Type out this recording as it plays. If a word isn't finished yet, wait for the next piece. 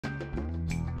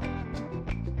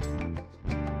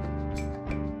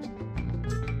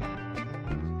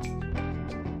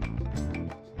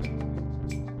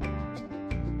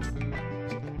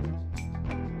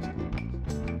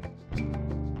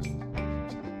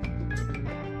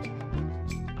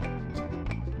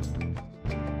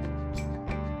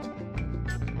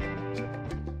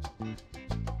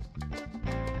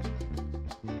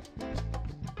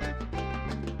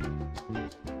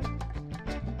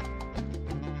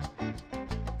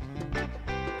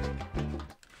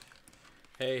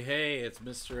Hey, it's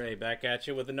Mr. A back at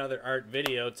you with another art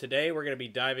video. Today we're going to be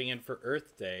diving in for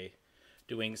Earth Day,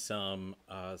 doing some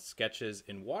sketches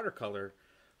in watercolor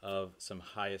of some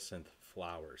hyacinth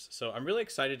flowers. So I'm really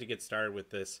excited to get started with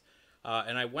this.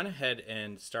 And I went ahead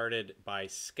and started by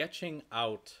sketching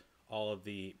out all of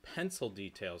the pencil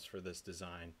details for this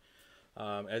design.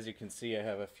 As you can see, I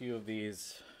have a few of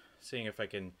these, seeing if I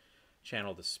can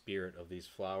channel the spirit of these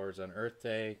flowers on Earth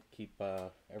Day, keep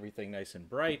everything nice and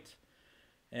bright.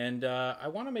 And I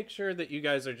want to make sure that you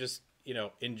guys are just,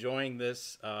 enjoying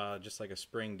this just like a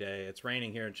spring day. It's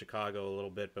raining here in Chicago a little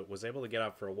bit, but was able to get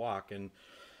out for a walk. And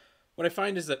what I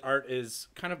find is that art is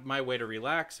kind of my way to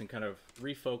relax and kind of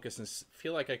refocus and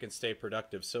feel like I can stay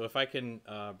productive. So if I can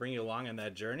bring you along on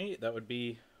that journey, that would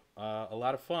be a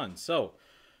lot of fun. So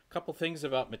a couple things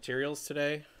about materials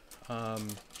today,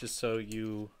 just so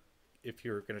if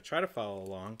you're going to try to follow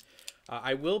along,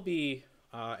 I will be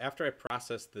after I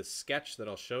process the sketch that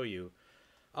I'll show you,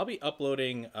 I'll be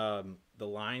uploading the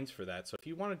lines for that. So if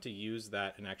you wanted to use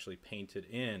that and actually paint it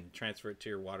in, transfer it to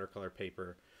your watercolor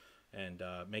paper and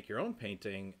make your own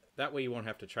painting, that way you won't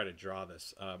have to try to draw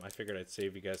this. I figured I'd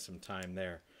save you guys some time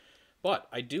there. But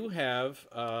I do have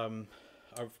a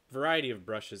variety of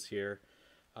brushes here,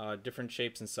 different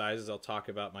shapes and sizes. I'll talk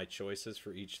about my choices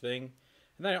for each thing.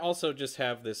 And then I also just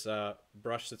have this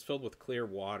brush that's filled with clear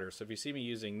water. So if you see me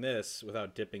using this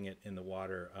without dipping it in the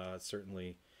water,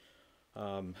 certainly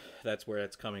that's where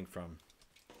it's coming from.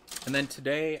 And then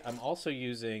today I'm also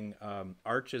using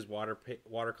Arches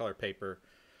watercolor paper,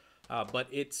 but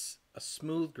it's a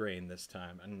smooth grain this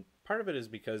time. And part of it is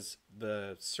because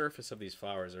the surface of these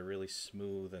flowers are really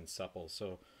smooth and supple.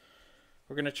 So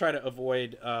we're going to try to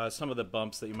avoid some of the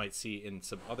bumps that you might see in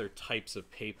some other types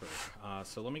of paper.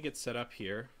 So let me get set up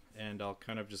here, and I'll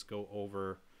kind of just go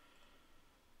over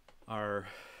our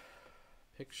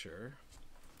picture.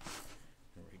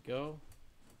 There we go.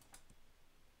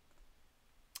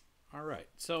 All right,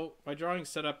 so my drawing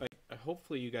set up,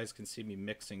 hopefully you guys can see me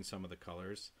mixing some of the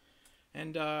colors.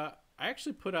 And I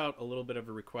actually put out a little bit of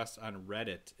a request on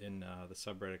Reddit in the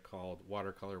subreddit called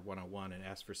Watercolor 101 and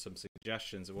asked for some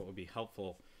suggestions of what would be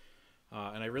helpful.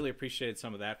 And I really appreciated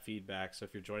some of that feedback. So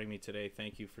if you're joining me today,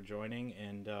 thank you for joining.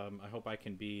 And I hope I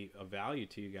can be of value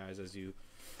to you guys as you,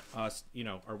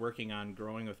 are working on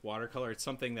growing with watercolor. It's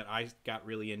something that I got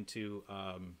really into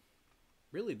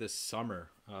really this summer,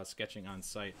 sketching on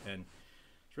site. And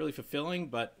it's really fulfilling,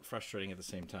 but frustrating at the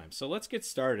same time. So let's get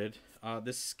started.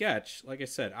 This sketch, like I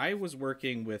said, I was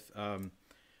working with a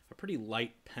pretty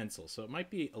light pencil, so it might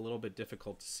be a little bit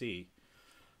difficult to see.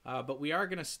 But we are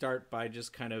going to start by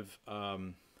just kind of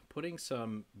putting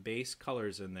some base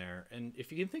colors in there. And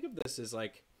if you can think of this as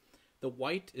like the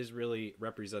white is really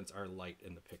represents our light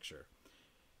in the picture.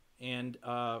 And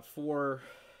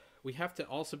we have to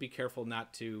also be careful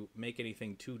not to make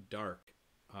anything too dark.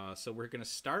 So we're going to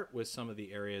start with some of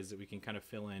the areas that we can kind of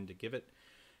fill in to give it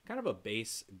kind of a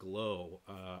base glow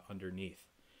underneath.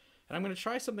 And I'm going to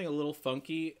try something a little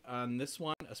funky on this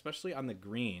one, especially on the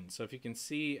green. So if you can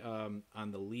see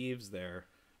on the leaves there,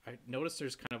 I notice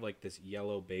there's kind of like this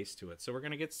yellow base to it. So we're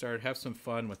going to get started, have some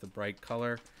fun with the bright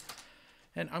color.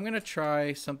 And I'm going to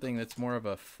try something that's more of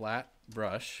a flat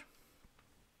brush.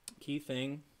 Key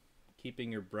thing, keeping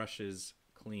your brushes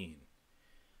clean.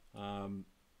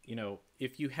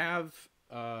 If you have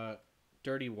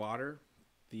dirty water,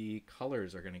 the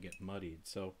colors are going to get muddied.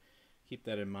 So keep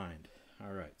that in mind.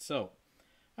 All right, so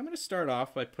I'm going to start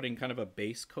off by putting kind of a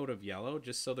base coat of yellow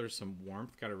just so there's some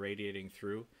warmth kind of radiating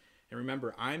through. And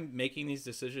remember, I'm making these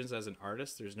decisions as an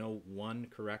artist. There's no one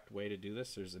correct way to do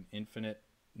this. There's an infinite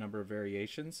number of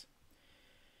variations.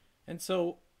 And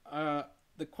so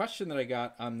the question that I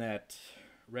got on that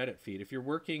Reddit feed, if you're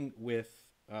working with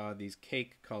these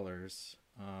cake colors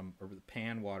or the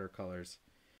pan watercolors,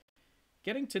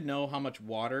 getting to know how much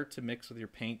water to mix with your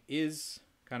paint is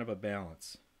kind of a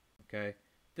balance. Okay,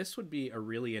 this would be a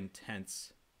really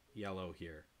intense yellow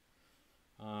here.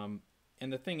 And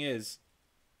the thing is,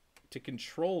 to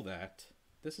control that,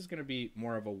 this is going to be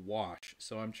more of a wash.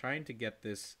 So I'm trying to get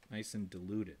this nice and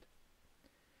diluted.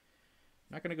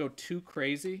 I'm not going to go too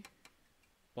crazy,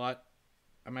 but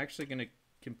I'm actually going to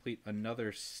complete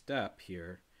another step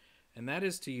here. And that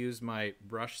is to use my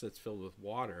brush that's filled with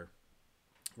water.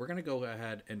 We're going to go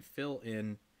ahead and fill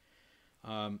in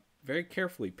very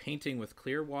carefully, painting with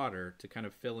clear water to kind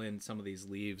of fill in some of these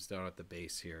leaves down at the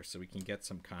base here so we can get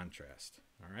some contrast.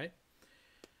 All right.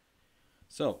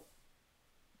 So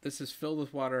this is filled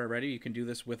with water already. You can do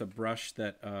this with a brush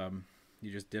that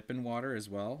you just dip in water as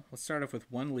well. Let's start off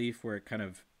with one leaf where it kind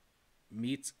of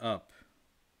meets up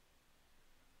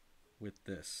with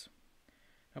this.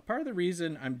 Now, part of the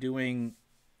reason I'm doing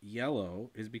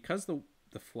yellow is because the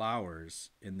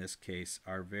flowers in this case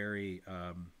are very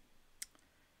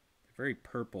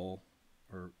purple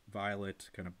or violet,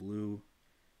 kind of blue.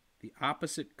 The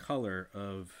opposite color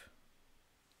of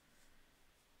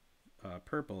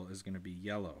purple is going to be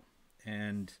yellow.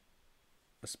 And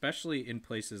especially in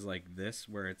places like this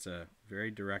where it's a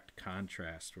very direct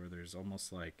contrast, where there's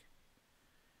almost like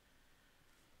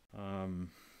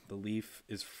the leaf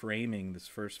is framing this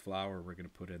first flower we're going to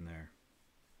put in there.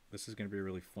 This is going to be a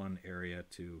really fun area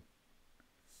to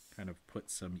kind of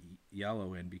put some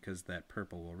yellow in, because that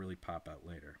purple will really pop out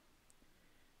later.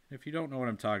 If you don't know what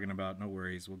I'm talking about, no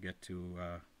worries. We'll get to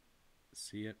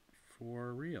see it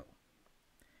for real.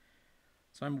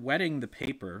 So I'm wetting the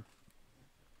paper,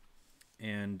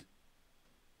 and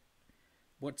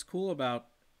what's cool about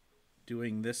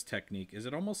doing this technique is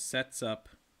it almost sets up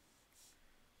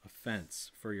a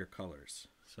fence for your colors.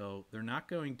 So they're not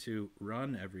going to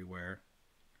run everywhere.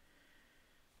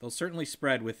 They'll certainly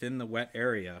spread within the wet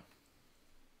area,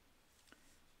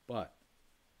 but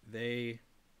they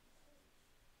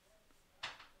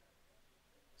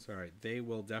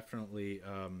will definitely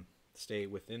stay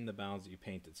within the bounds that you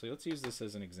painted. So let's use this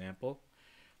as an example.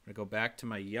 I'm going to go back to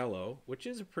my yellow, which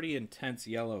is a pretty intense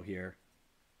yellow here.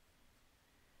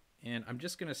 And I'm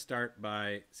just going to start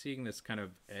by seeing this kind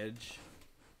of edge.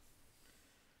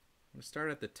 I'm going to start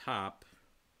at the top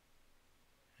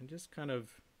and just kind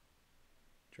of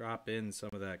drop in some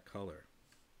of that color.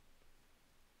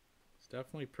 It's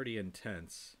definitely pretty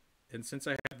intense. And since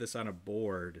I have this on a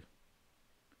board,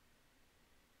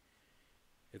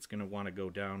 it's going to want to go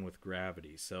down with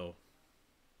gravity. So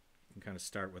you can kind of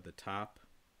start with the top.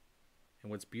 And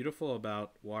what's beautiful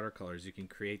about watercolors, you can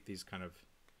create these kind of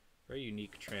very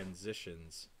unique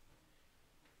transitions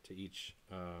to each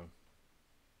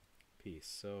piece.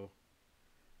 So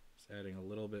just adding a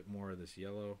little bit more of this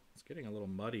yellow. It's getting a little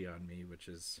muddy on me, which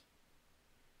is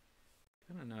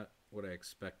kind of not what I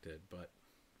expected, but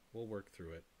we'll work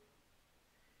through it.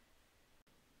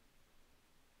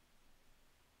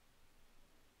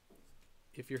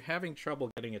 If you're having trouble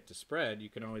getting it to spread, you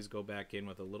can always go back in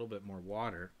with a little bit more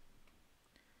water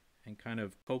and kind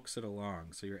of coax it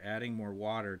along. So you're adding more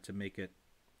water to make it,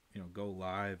 go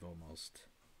live almost.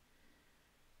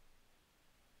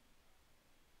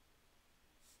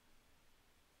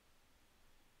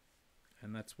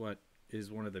 And that's what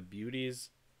is one of the beauties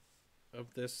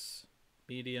of this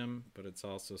medium, but it's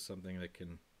also something that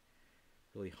can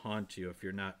really haunt you if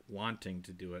you're not wanting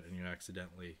to do it and you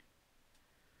accidentally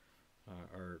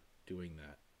are doing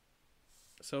that.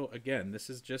 So again, this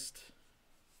is just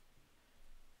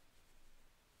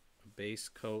a base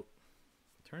coat.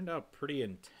 It turned out pretty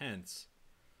intense.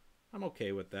 I'm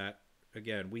okay with that.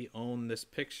 Again, we own this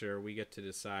picture. We get to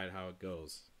decide how it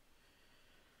goes.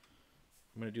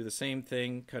 I'm going to do the same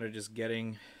thing, kind of just getting,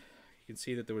 you can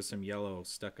see that there was some yellow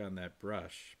stuck on that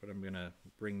brush, but I'm going to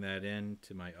bring that in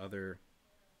to my other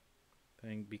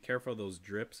thing. Be careful of those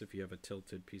drips if you have a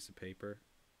tilted piece of paper.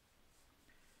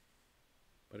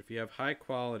 But if you have high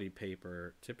quality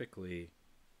paper, typically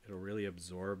it'll really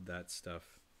absorb that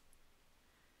stuff.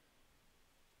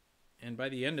 And by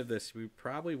the end of this, we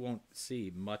probably won't see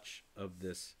much of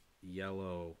this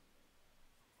yellow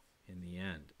in the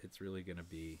end. It's really going to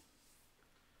be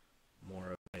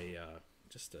more of a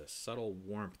just a subtle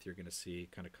warmth you're going to see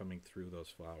kind of coming through those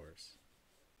flowers.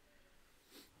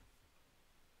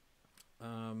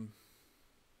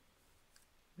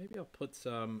 Maybe I'll put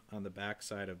some on the back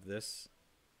side of this.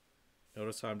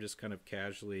 Notice how I'm just kind of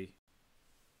casually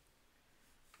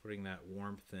putting that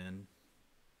warmth in.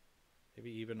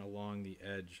 Maybe even along the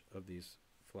edge of these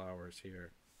flowers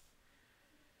here.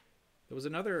 There was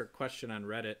another question on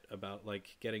Reddit about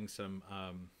like getting some,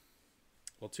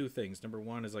 well, two things. Number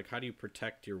one is like, how do you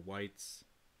protect your whites?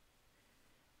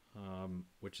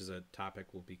 Which is a topic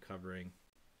we'll be covering.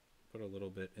 Put a little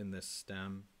bit in this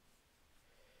stem.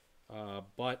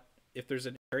 But if there's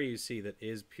an area you see that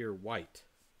is pure white,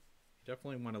 you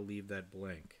definitely want to leave that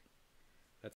blank.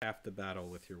 That's half the battle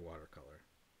with your watercolor.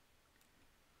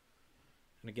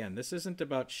 And again, this isn't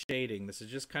about shading. This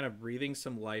is just kind of breathing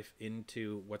some life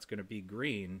into what's going to be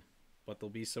green, but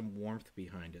there'll be some warmth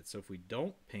behind it. So if we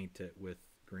don't paint it with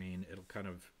green, it'll kind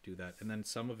of do that. And then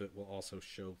some of it will also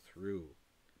show through.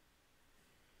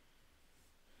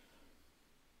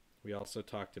 We also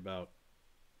talked about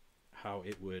how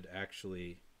it would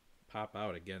actually pop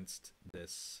out against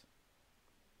this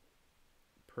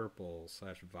purple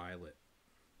 / violet.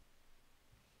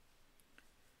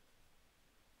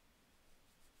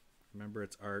 Remember,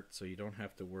 it's art, so you don't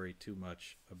have to worry too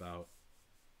much about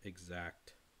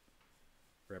exact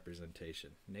representation.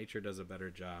 Nature does a better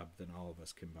job than all of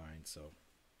us combined, so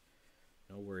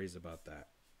No worries about that.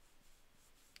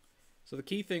 So the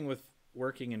key thing with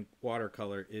working in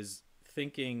watercolor is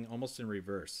thinking almost in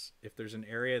reverse. If there's an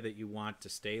area that you want to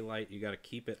stay light, you got to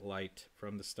keep it light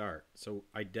from the start. So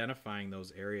identifying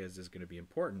those areas is going to be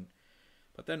important,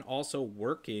 but then also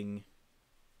working,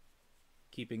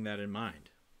 keeping that in mind.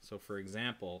 So for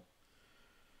example,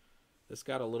 this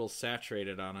got a little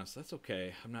saturated on us. That's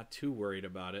okay. I'm not too worried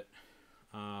about it.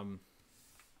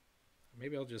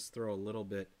 Maybe I'll just throw a little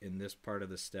bit in this part of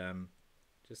the stem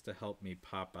just to help me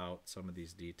pop out some of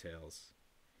these details.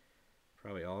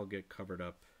 Probably all get covered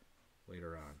up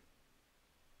later on.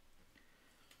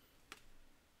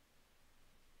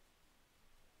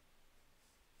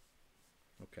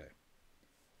 Okay.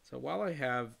 So while I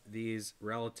have these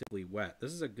relatively wet,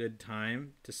 this is a good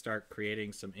time to start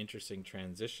creating some interesting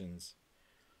transitions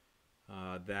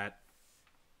that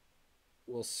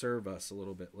will serve us a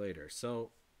little bit later.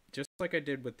 So just like I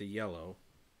did with the yellow,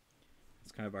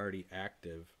 it's kind of already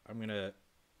active.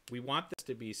 We want this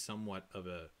to be somewhat of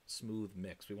a smooth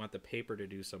mix. We want the paper to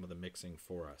do some of the mixing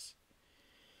for us.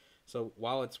 So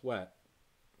while it's wet,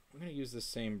 I'm going to use the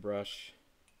same brush,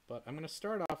 but I'm going to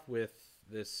start off with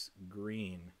this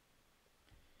green.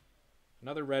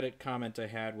 Another Reddit comment I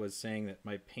had was saying that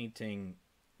my painting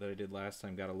that I did last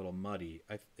time got a little muddy,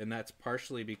 and that's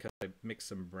partially because I mixed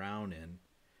some brown in.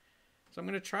 So I'm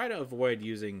going to try to avoid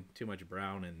using too much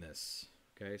brown in this.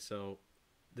 Okay, so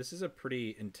this is a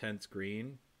pretty intense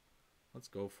green. Let's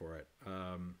go for it.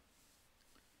 I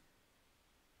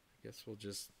guess we'll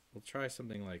try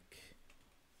something like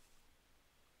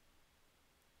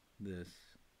this.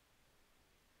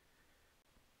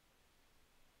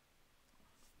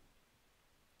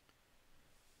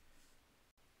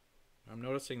 I'm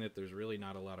noticing that there's really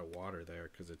not a lot of water there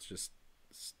because it's just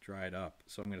dried up.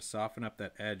 So I'm going to soften up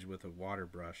that edge with a water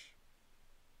brush.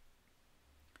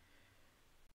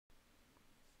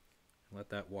 Let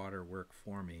that water work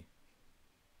for me.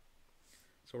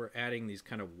 So we're adding these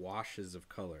kind of washes of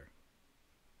color.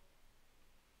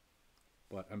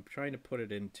 But I'm trying to put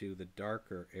it into the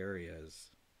darker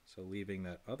areas. So leaving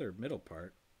that other middle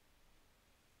part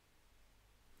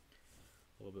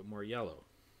a little bit more yellow.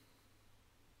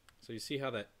 So you see how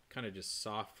that kind of just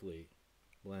softly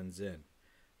blends in.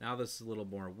 Now this is a little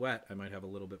more wet. I might have a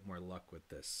little bit more luck with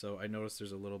this. So I notice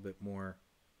there's a little bit more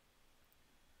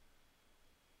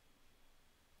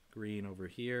green over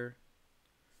here.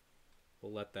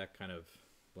 We'll let that kind of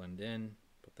blend in,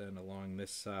 but then along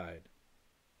this side,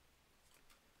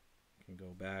 I can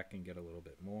go back and get a little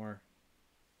bit more.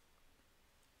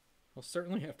 I'll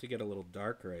certainly have to get a little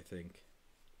darker, I think,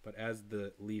 but as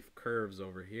the leaf curves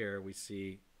over here, we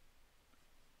see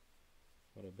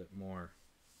a little bit more.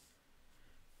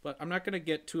 But I'm not going to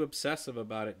get too obsessive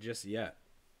about it just yet.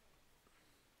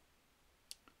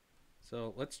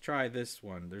 So let's try this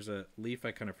one. There's a leaf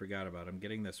I kind of forgot about. I'm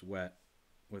getting this wet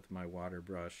with my water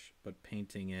brush, but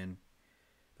painting in.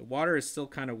 The water is still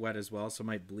kind of wet as well, so it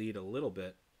might bleed a little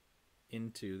bit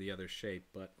into the other shape,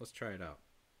 but let's try it out.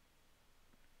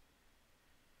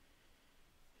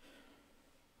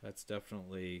 That's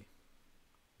definitely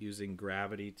using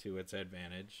gravity to its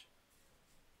advantage.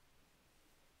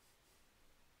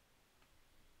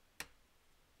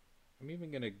 I'm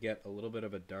even going to get a little bit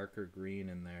of a darker green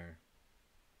in there,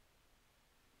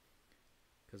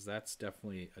 because that's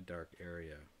definitely a dark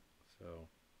area. So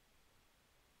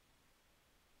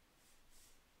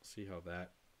see how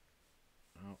that,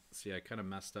 oh, see, I kind of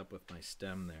messed up with my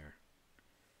stem there,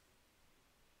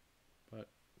 but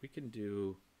we can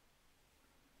do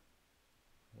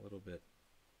a little bit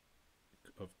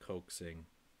of coaxing.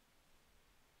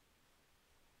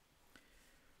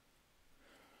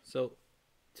 So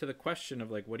to the question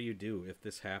of like, what do you do if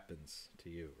this happens to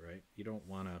you, right? You don't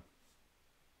want to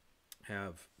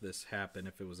have this happen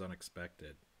if it was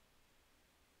unexpected.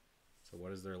 So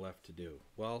what is there left to do?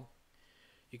 Well,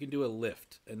 you can do a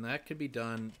lift, and that can be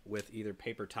done with either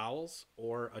paper towels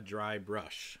or a dry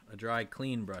brush, a dry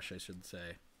clean brush, I should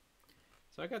say.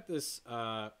 So I got this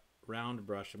round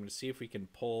brush. I'm going to see if we can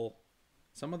pull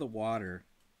some of the water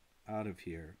out of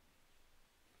here.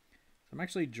 So I'm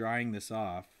actually drying this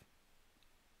off.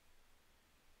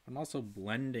 I'm also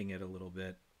blending it a little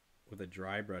bit with a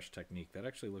dry brush technique. That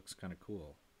actually looks kind of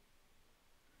cool.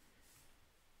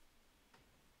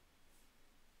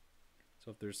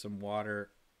 So if there's some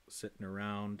water sitting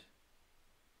around,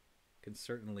 can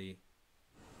certainly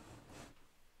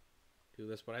do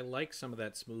this, but I like some of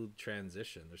that smooth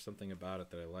transition. There's something about it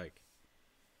that I like.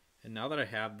 And now that I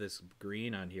have this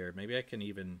green on here, maybe I can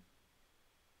even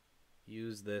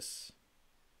use this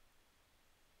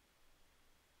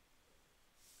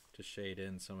to shade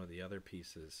in some of the other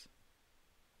pieces.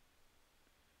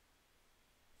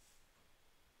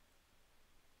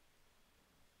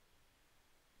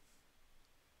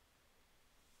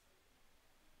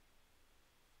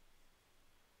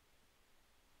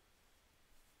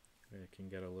 I can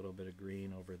get a little bit of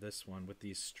green over this one with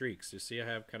these streaks. You see I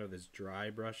have kind of this dry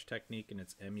brush technique, and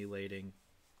it's emulating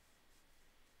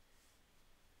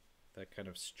that kind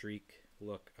of streak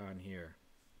look on here.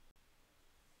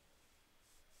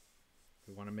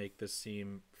 We want to make this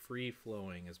seem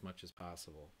free-flowing as much as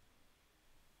possible.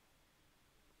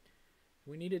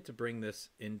 We needed to bring this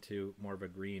into more of a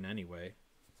green anyway.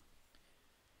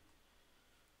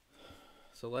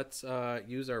 So let's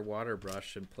use our water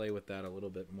brush and play with that a little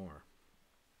bit more.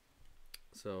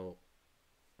 So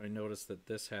I noticed that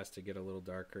this has to get a little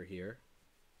darker here.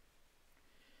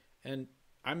 And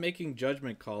I'm making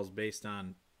judgment calls based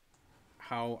on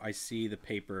how I see the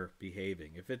paper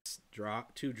behaving. If it's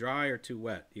too dry or too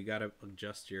wet, you got to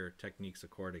adjust your techniques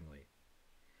accordingly.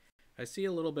 I see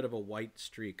a little bit of a white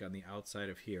streak on the outside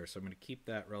of here, so I'm going to keep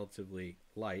that relatively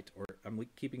light, or I'm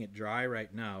keeping it dry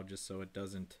right now just so it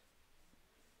doesn't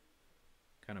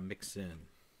kind of mix in.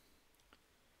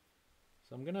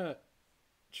 So I'm going to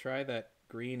try that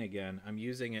green again. I'm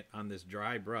using it on this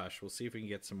dry brush. We'll see if we can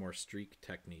get some more streak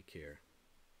technique here.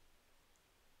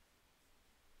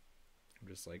 I'm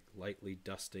just like lightly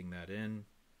dusting that in.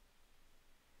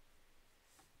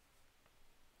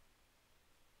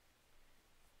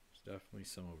 There's definitely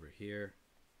some over here.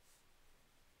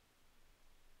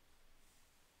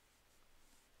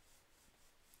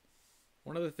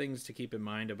 One of the things to keep in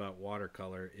mind about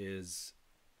watercolor is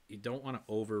you don't want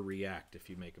to overreact if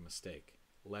you make a mistake.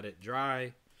 Let it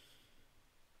dry,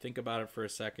 think about it for a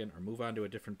second, or move on to a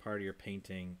different part of your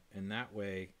painting, and that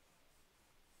way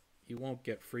you won't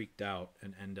get freaked out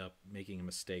and end up making a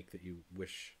mistake that you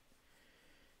wish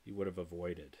you would have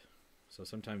avoided. So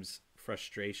sometimes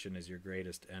frustration is your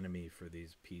greatest enemy for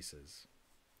these pieces.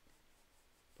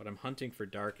 But I'm hunting for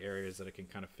dark areas that I can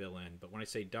kind of fill in. But when I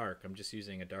say dark, I'm just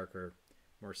using a darker,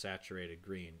 more saturated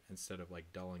green instead of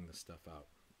like dulling the stuff out.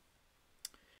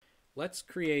 Let's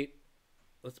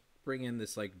bring in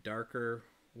this like darker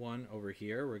one over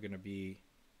here. We're going to be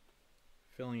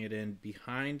filling it in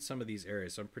behind some of these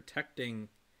areas. So I'm protecting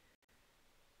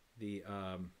the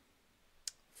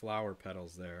flower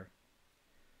petals there.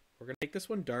 We're going to make this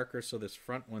one darker so this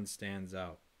front one stands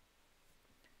out.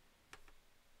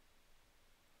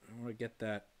 I want to get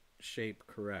that shape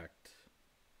correct.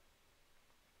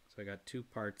 So I got two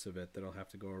parts of it that'll have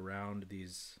to go around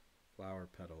these flower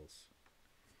petals.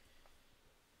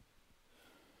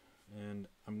 And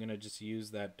I'm going to just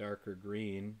use that darker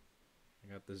green.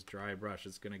 I got this dry brush.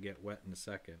 It's going to get wet in a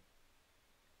second.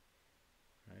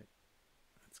 Right?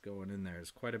 That's going in there.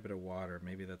 There's quite a bit of water.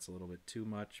 Maybe that's a little bit too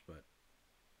much, but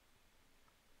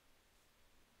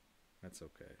that's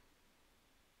okay.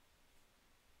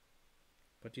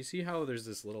 But do you see how there's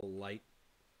this little light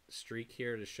streak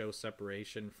here to show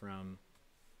separation from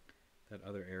that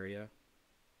other area?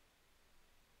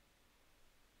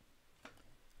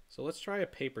 So let's try a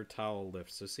paper towel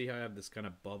lift. So see how I have this kind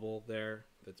of bubble there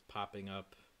that's popping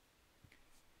up?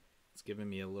 It's giving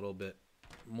me a little bit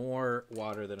more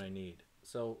water than I need.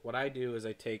 So what I do is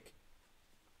I take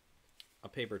a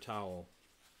paper towel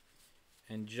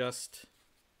and just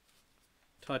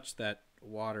touch that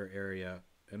water area,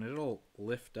 and it'll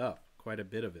lift up quite a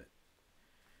bit of it.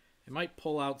 It might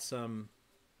pull out some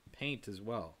paint as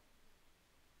well.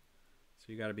 So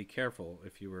you got to be careful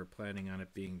if you were planning on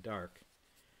it being dark.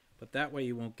 But that way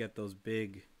you won't get those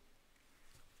big,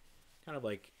 kind of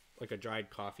like a dried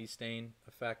coffee stain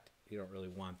effect. You don't really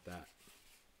want that.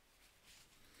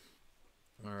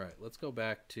 All right, let's go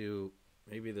back to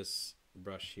maybe this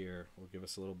brush here will give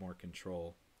us a little more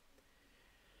control.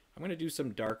 I'm going to do some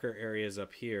darker areas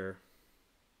up here.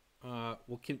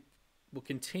 We'll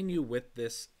continue with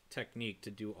this technique to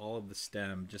do all of the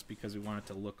stem just because we want it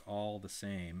to look all the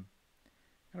same,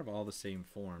 kind of all the same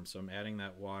form. So I'm adding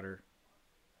that water.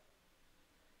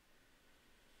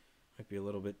 Might be a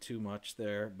little bit too much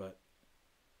there, but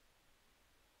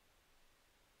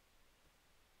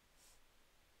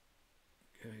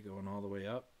okay, going all the way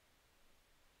up.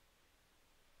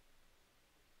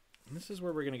 And this is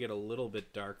where we're going to get a little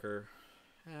bit darker.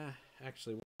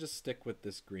 Actually, we'll just stick with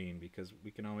this green because we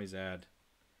can always add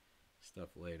stuff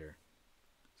later.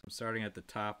 So I'm starting at the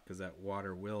top because that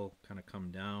water will kind of come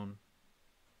down.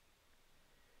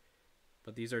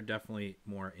 But these are definitely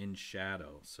more in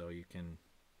shadow, so you can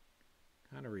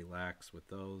kind of relax with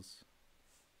those.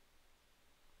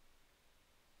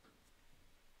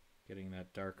 Getting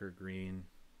that darker green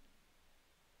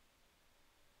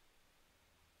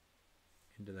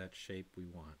into that shape we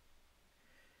want.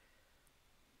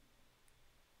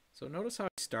 So notice how I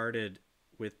started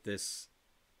with this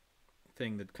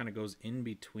thing that kind of goes in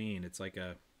between. It's like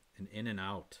an in and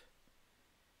out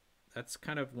that's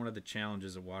kind of one of the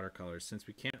challenges of watercolors, since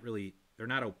we can't really, they're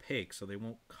not opaque, so they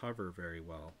won't cover very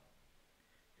well.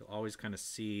 You'll always kind of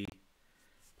see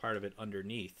part of it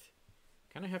underneath.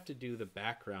 Kind of have to do the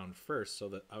background first so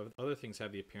that other things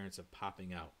have the appearance of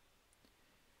popping out.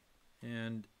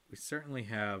 And we certainly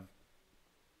have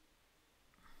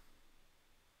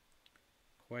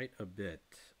quite a bit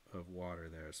of water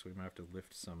there, so we might have to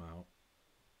lift some out.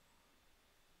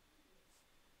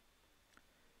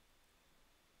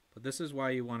 But this is why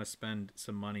you want to spend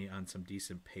some money on some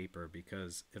decent paper,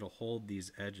 because it'll hold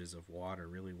these edges of water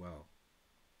really well.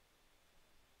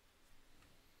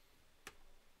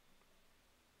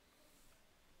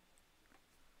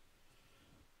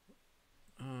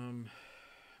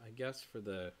 I guess for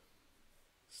the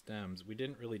stems, we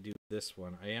didn't really do this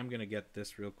one. I am going to get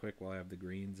this real quick while I have the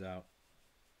greens out.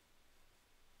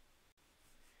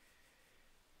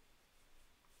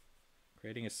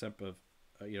 Creating a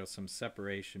some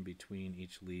separation between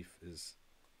each leaf is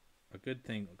a good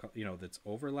thing, that's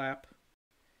overlap.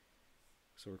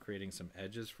 So we're creating some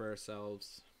edges for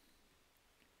ourselves.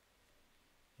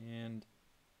 And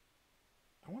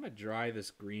I want to dry this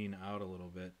green out a little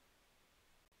bit,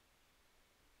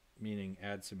 meaning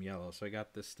add some yellow. So I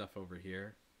got this stuff over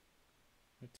here.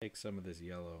 I'm going to take some of this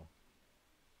yellow.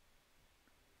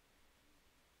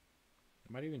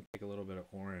 I might even take a little bit of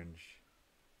orange,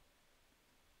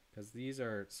 because these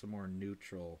are some more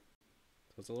neutral.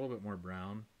 So it's a little bit more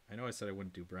brown. I know I said I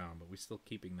wouldn't do brown, but we're still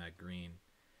keeping that green.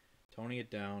 Toning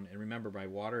it down. And remember, my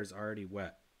water is already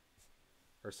wet.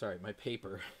 Or sorry, my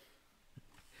paper.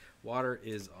 Water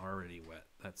is already wet.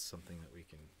 That's something that we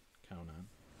can count on.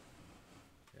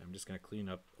 Okay, I'm just going to clean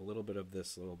up a little bit of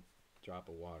this little drop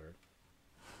of water.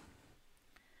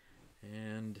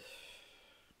 And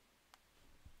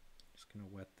just going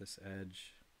to wet this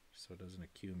edge so it doesn't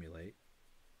accumulate.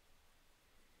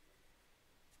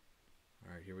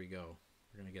 All right, here we go.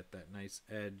 We're going to get that nice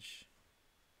edge.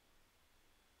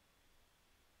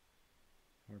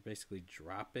 We're basically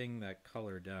dropping that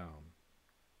color down.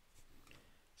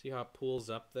 See how it pools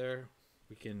up there?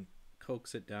 We can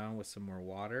coax it down with some more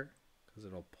water, because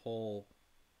it'll pull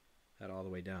that all the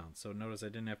way down. So notice I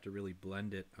didn't have to really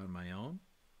blend it on my own.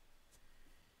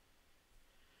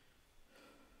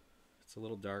 It's a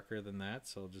little darker than that,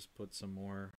 so I'll just put some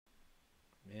more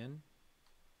in.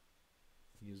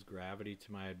 Use gravity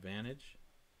to my advantage.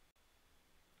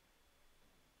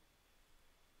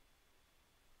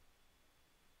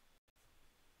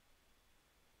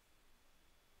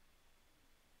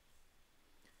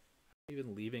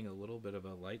 Even leaving a little bit of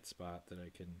a light spot that I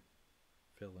can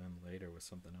fill in later with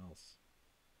something else.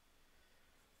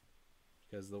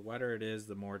 Because the wetter it is,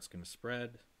 the more it's going to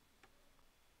spread.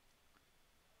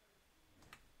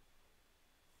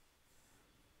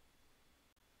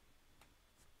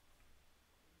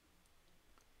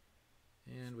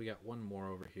 And we got one more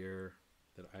over here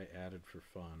that I added for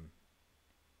fun.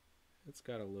 It's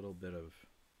got a little bit of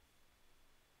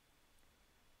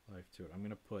life to it. I'm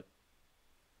going to put,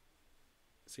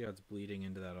 see how it's bleeding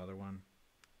into that other one?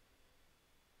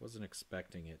 Wasn't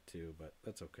expecting it to, but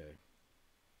that's okay.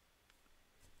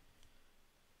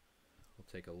 We'll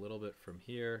take a little bit from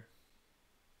here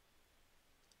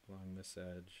along this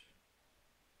edge.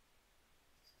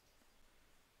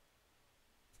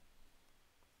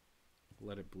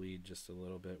 Let it bleed just a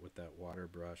little bit with that water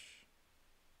brush.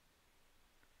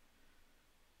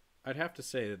 I'd have to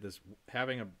say that this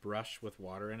having a brush with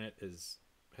water in it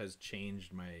has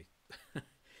changed my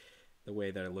the way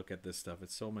that I look at this stuff.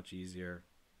 It's so much easier.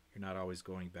 You're not always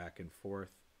going back and forth,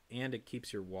 and it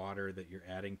keeps your water that you're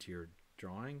adding to your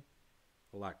drawing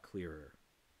a lot clearer,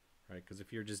 right? Because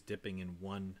if you're just dipping in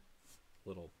one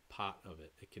little pot of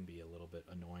it, it can be a little bit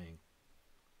annoying.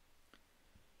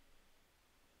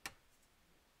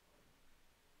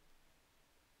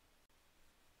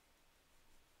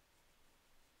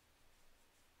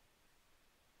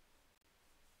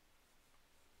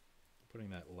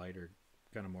 Putting that lighter,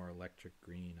 kind of more electric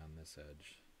green on this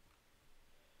edge.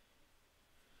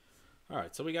 All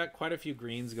right, so we got quite a few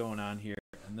greens going on here,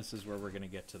 and this is where we're going to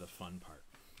get to the fun part.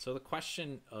 So the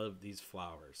question of these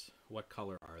flowers, what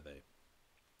color are they?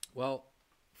 Well,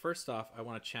 first off, I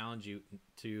want to challenge you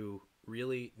to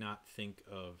really not think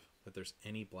of that there's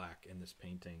any black in this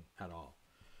painting at all.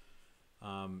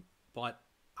 But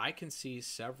I can see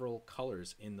several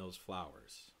colors in those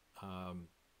flowers.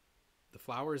 The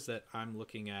flowers that I'm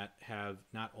looking at have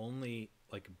not only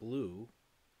like blue,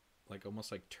 like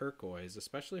almost like turquoise,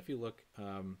 especially if you look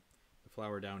the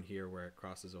flower down here where it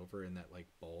crosses over in that like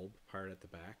bulb part at the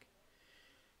back.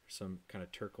 There's some kind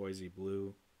of turquoisey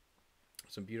blue.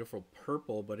 some beautiful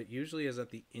purple, but it usually is at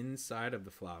the inside of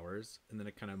the flowers, and then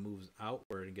it kind of moves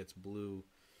outward and gets blue,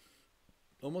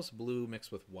 almost blue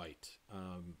mixed with white,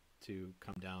 to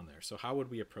come down there. So how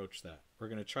would we approach that? We're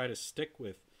going to try to stick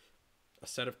with a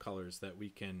set of colors that we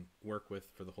can work with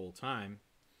for the whole time.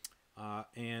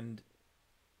 And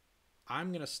I'm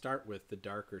going to start with the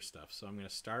darker stuff. So I'm going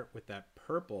to start with that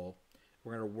purple.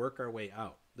 We're going to work our way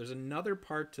out. There's another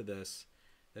part to this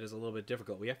that is a little bit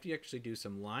difficult. We have to actually do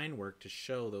some line work to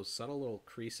show those subtle little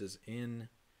creases in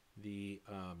the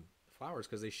flowers,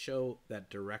 because they show that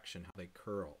direction, how they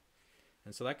curl.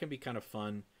 And so that can be kind of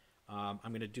fun. I'm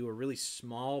going to do a really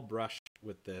small brush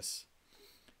with this.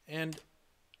 And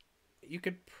you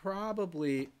could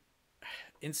probably,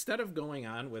 instead of going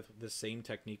on with the same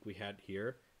technique we had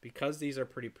here, because these are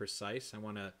pretty precise, I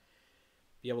want to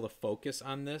be able to focus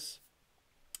on this.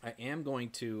 I am going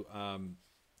to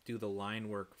do the line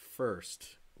work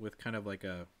first with kind of like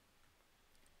a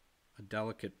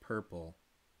delicate purple,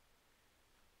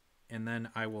 and then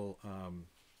I will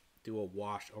do a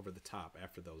wash over the top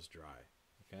after those dry.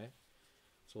 Okay,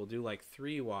 so we'll do like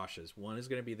 3 washes. One is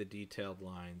going to be the detailed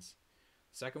lines,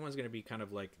 second one's going to be kind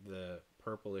of like the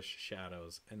purplish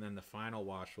shadows, and then the final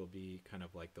wash will be kind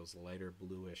of like those lighter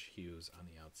bluish hues on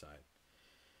the outside.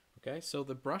 Okay, so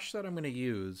the brush that I'm going to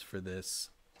use for this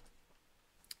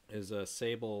is a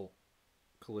Sable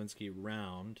Kolinsky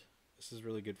round. This is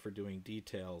really good for doing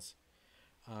details.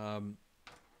 I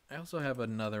also have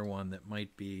another one that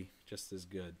might be just as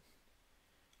good.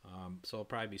 So I'll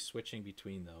probably be switching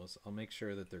between those. I'll make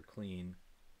sure that they're clean.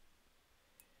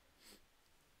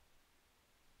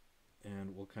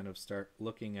 And we'll kind of start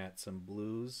looking at some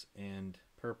blues and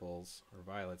purples or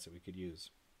violets that we could use.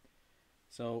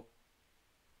 So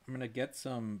I'm going to get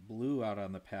some blue out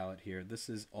on the palette here. This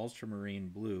is ultramarine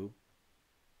blue.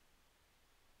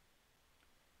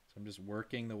 So I'm just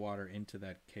working the water into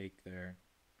that cake there.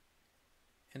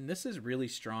 And this is really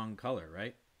strong color,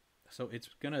 right? So it's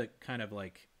going to kind of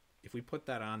like, if we put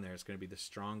that on there, it's going to be the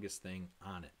strongest thing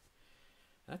on it.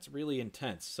 That's really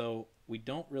intense. So we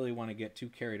don't really want to get too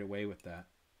carried away with that.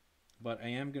 But I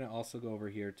am going to also go over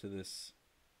here to this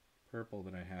purple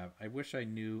that I have. I wish I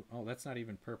knew. Oh, that's not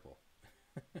even purple.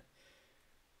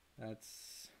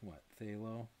 That's what,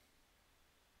 phthalo?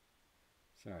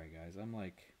 Sorry guys, I'm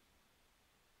like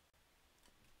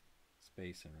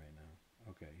spacing right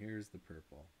now. Okay, here's the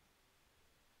purple.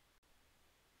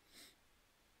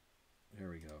 There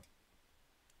we go.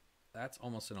 That's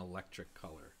almost an electric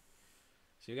color.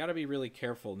 So you got to be really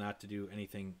careful not to do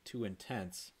anything too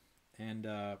intense. And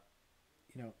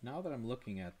you know, now that I'm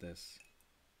looking at this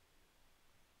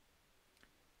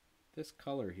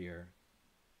color here,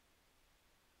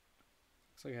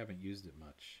 looks like I haven't used it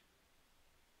much.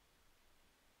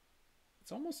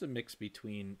 It's almost a mix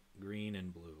between green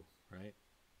and blue, right?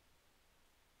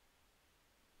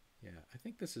 Yeah, I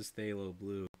think this is phthalo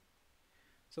blue.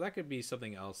 So that could be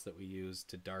something else that we use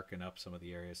to darken up some of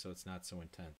the areas so it's not so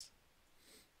intense.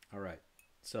 All right,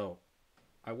 so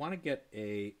I want to get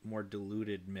a more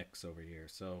diluted mix over here.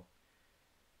 So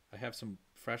I have some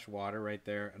fresh water right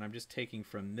there, and I'm just taking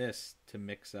from this to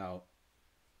mix out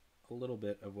a little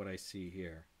bit of what I see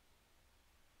here.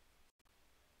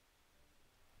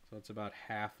 So it's about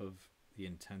half of the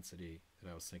intensity that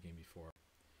I was thinking before.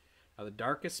 Now the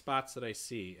darkest spots that I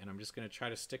see, and I'm just going to try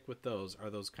to stick with those, are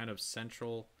those kind of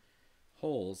central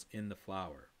holes in the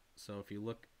flower. So if you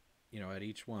look, you know, at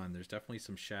each one, there's definitely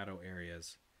some shadow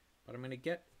areas. But I'm going to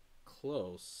get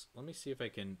close. Let me see if I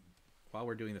can, while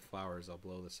we're doing the flowers, I'll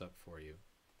blow this up for you.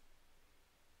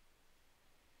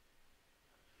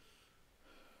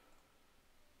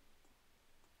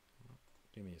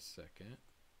 Give me a second.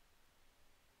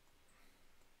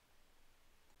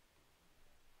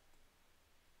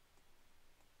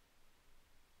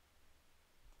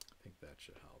 I think that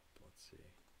should help. Let's see.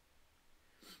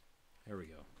 There we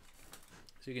go.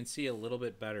 So you can see a little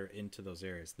bit better into those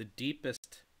areas. The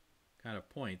deepest kind of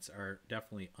points are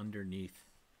definitely underneath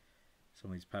some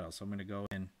of these petals. So I'm going to go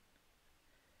in.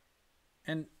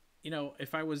 And, you know,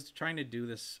 if I was trying to do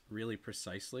this really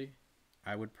precisely,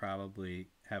 I would probably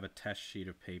have a test sheet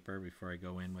of paper before I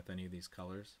go in with any of these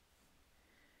colors.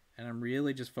 And I'm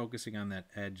really just focusing on that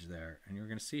edge there. And you're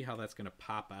going to see how that's going to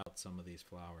pop out some of these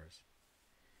flowers.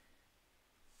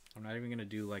 I'm not even going to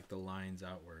do like the lines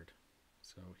outward.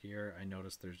 So here I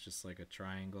notice there's just like a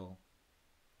triangle.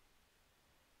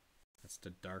 That's the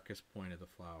darkest point of the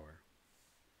flower.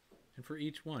 And for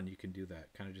each one you can do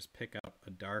that. Kind of just pick out a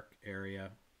dark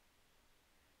area.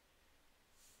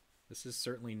 This is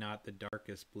certainly not the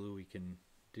darkest blue we can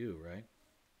do, right?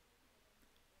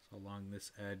 So along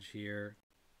this edge here,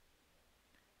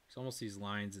 There's almost these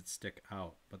lines that stick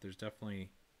out, but there's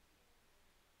definitely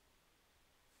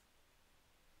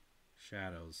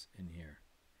shadows in here.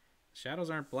 The shadows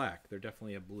aren't black, they're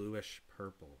definitely a bluish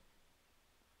purple.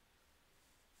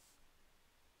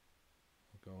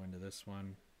 We'll go into this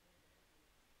one.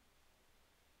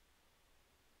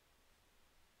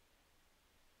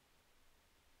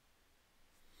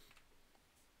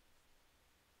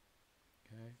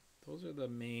 Okay, those are the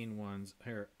main ones.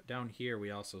 Here, down here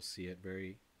we also see it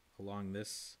very along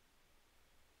this.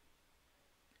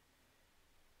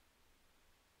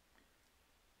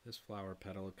 This flower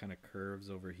petal, it kind of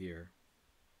curves over here.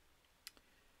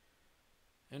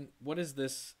 And what is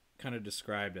this kind of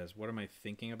described as? What am I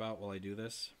thinking about while I do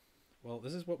this? Well,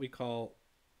 this is what we call,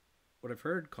 what I've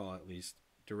heard call at least,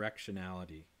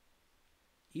 directionality.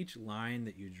 Each line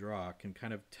that you draw can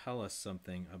kind of tell us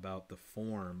something about the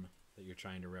form that you're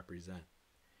trying to represent.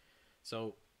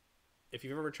 So if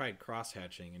you've ever tried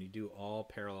cross-hatching and you do all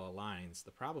parallel lines,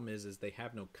 the problem is they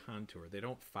have no contour. They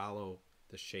don't follow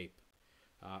the shape.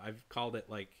 I've called it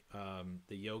like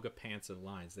the yoga pants of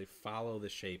lines. They follow the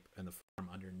shape and the form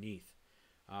underneath.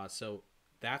 So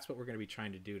that's what we're going to be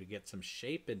trying to do to get some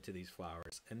shape into these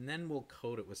flowers. And then we'll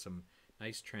coat it with some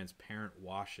nice transparent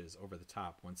washes over the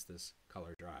top once this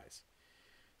color dries.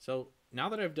 So now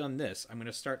that I've done this, I'm going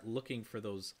to start looking for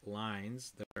those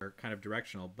lines that are kind of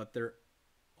directional, but they're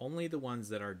only the ones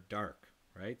that are dark,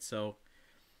 right? So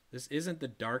this isn't the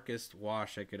darkest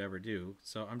wash I could ever do,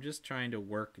 so I'm just trying to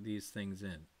work these things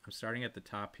in. I'm starting at the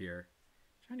top here,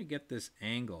 trying to get this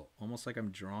angle, almost like I'm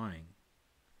drawing.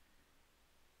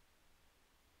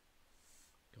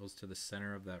 Goes to the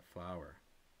center of that flower.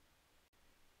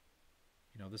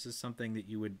 You know, this is something that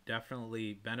you would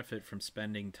definitely benefit from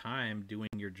spending time doing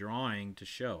your drawing to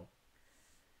show.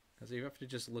 Because you have to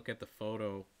just look at the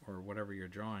photo or whatever you're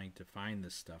drawing to find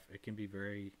this stuff. It can be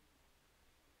very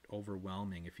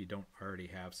overwhelming if you don't already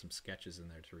have some sketches in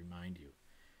there to remind you.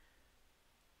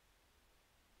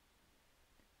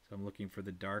 So I'm looking for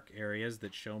the dark areas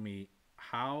that show me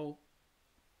how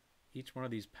each one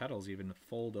of these petals even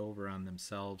fold over on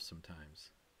themselves sometimes.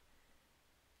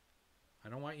 I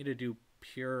don't want you to do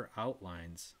pure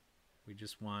outlines. We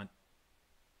just want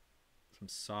some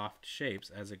soft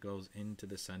shapes as it goes into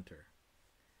the center.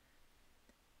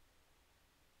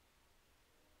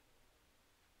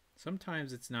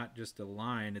 Sometimes it's not just a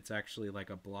line, it's actually like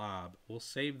a blob. We'll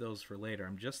save those for later.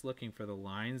 I'm just looking for the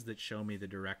lines that show me the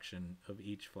direction of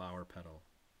each flower petal.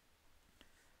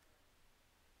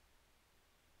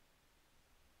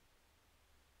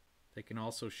 They can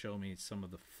also show me some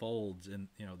of the folds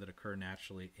that occur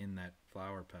naturally in that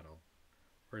flower petal,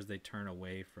 or as they turn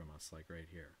away from us, like right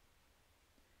here.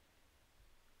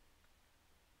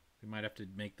 We might have to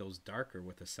make those darker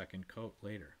with a second coat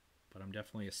later, but I'm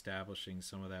definitely establishing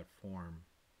some of that form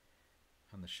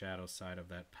on the shadow side of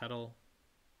that petal.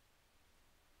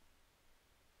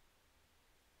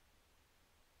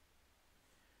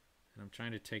 And I'm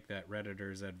trying to take that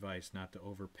Redditor's advice not to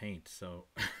overpaint, so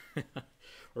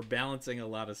we're balancing a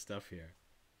lot of stuff here.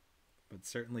 But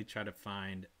certainly try to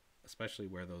find, especially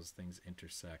where those things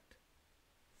intersect,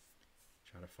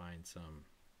 try to find some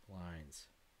lines.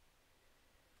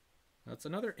 That's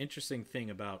another interesting thing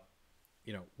about,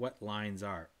 what lines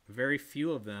are. Very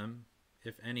few of them,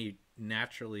 if any,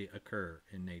 naturally occur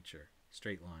in nature,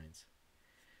 straight lines.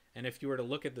 And if you were to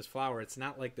look at this flower, it's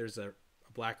not like there's a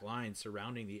black line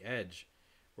surrounding the edge.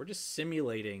 We're just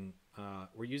simulating,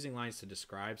 we're using lines to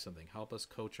describe something, help us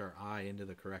coach our eye into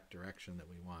the correct direction that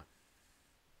we want.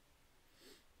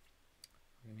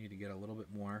 We need to get a little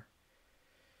bit more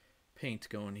paint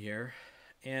going here.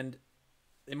 And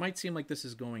it might seem like this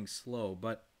is going slow,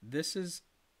 but this is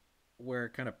where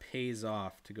it kind of pays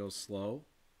off to go slow.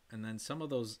 And then some of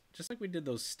those, just like we did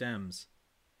those stems,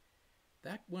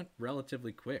 that went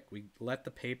relatively quick. We let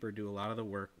the paper do a lot of the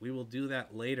work. We will do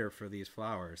that later for these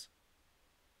flowers.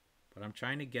 But I'm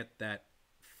trying to get that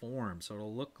form so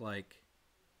it'll look like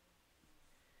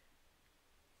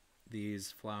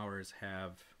these flowers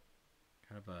have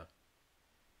kind of a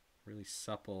really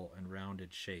supple and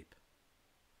rounded shape.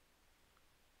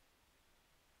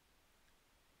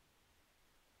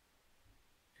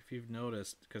 If you've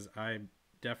noticed, because I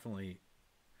definitely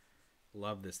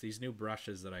love this, these new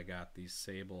brushes that I got, these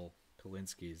Sable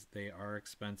Kolinsky's, they are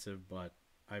expensive, but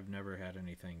I've never had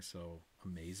anything so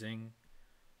amazing.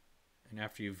 And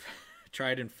after you've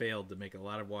tried and failed to make a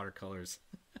lot of watercolors,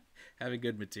 having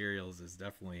good materials is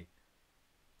definitely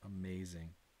amazing.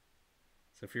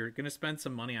 So if you're going to spend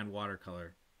some money on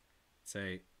watercolor,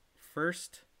 say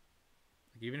first,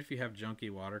 like even if you have junky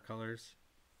watercolors,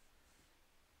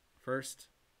 first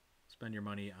spend your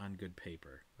money on good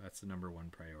paper. That's the number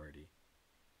one priority.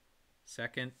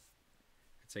 Second,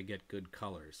 I'd say get good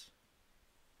colors.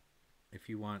 If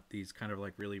you want these kind of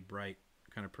like really bright,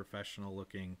 kind of professional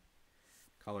looking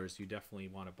colors, you definitely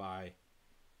want to buy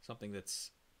something that's,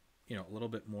 you know, a little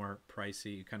bit more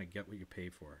pricey. You kind of get what you pay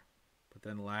for. But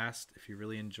then last, if you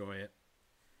really enjoy it,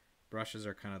 brushes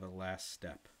are kind of the last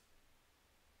step.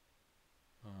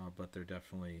 But they're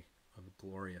definitely a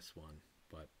glorious one.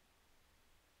 But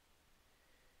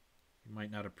you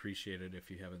might not appreciate it if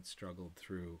you haven't struggled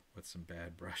through with some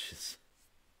bad brushes.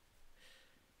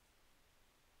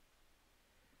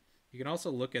 You can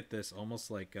also look at this almost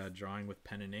like drawing with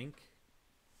pen and ink.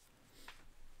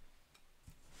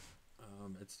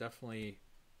 It's definitely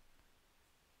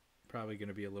probably going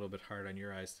to be a little bit hard on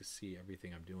your eyes to see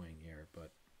everything I'm doing here,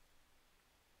 but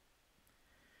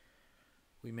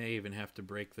we may even have to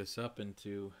break this up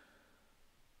into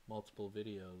multiple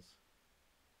videos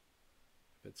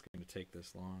if it's going to take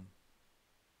this long.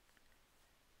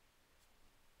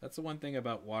 That's the one thing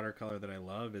about watercolor that I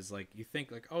love is like you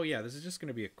think like, oh yeah, this is just going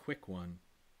to be a quick one.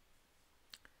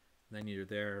 And then you're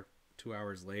there 2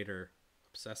 hours later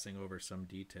obsessing over some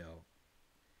detail.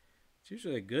 It's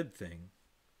usually a good thing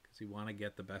because you want to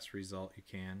get the best result you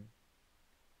can.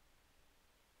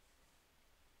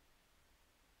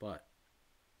 But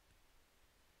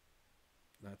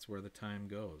that's where the time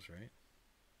goes, right?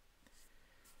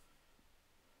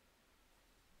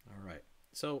 All right.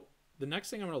 So the next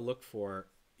thing I'm going to look for,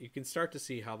 you can start to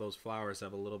see how those flowers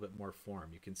have a little bit more form.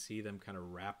 You can see them kind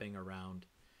of wrapping around.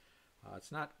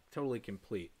 It's not totally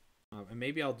complete. And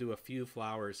maybe I'll do a few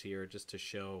flowers here just to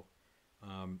show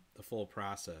the full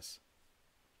process.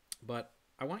 But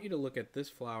I want you to look at this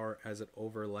flower as it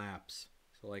overlaps.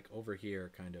 So like over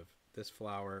here, kind of this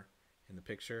flower in the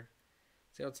picture.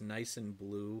 See how it's nice and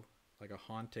blue, like a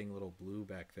haunting little blue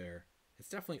back there. It's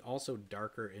definitely also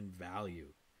darker in value,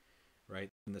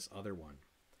 right, than this other one.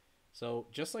 So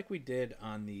just like we did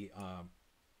on the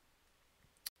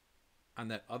on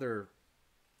that other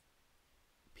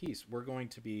piece, we're going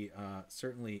to be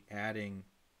certainly adding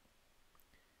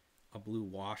a blue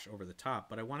wash over the top,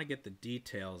 but I want to get the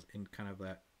details in kind of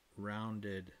that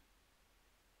rounded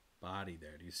body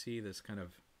there. Do you see this kind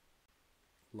of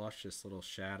luscious little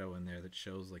shadow in there that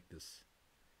shows like this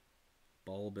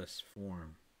bulbous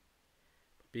form?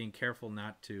 But being careful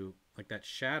not to, like that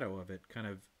shadow of it kind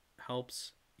of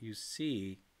helps you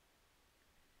see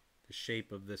the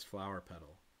shape of this flower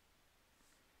petal.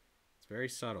 It's very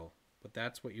subtle, but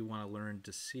that's what you want to learn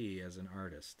to see as an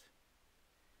artist.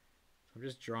 So I'm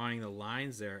just drawing the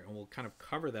lines there, and we'll kind of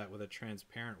cover that with a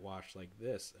transparent wash like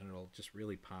this, and it'll just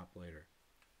really pop later.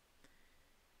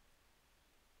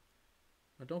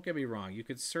 Now, don't get me wrong, you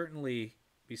could certainly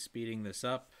be speeding this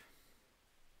up.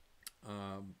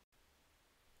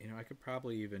 You know, I could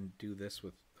probably even do this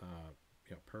with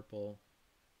you know, purple.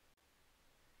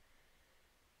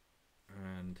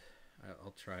 And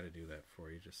I'll try to do that for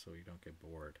you just so you don't get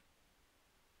bored.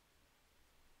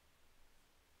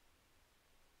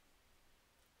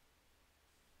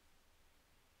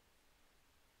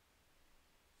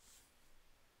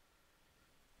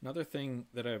 Another thing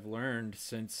that I've learned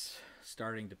since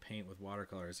starting to paint with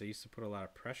watercolors, I used to put a lot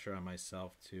of pressure on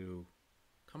myself to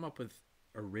come up with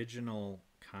original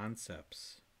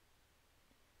concepts.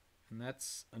 And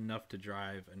that's enough to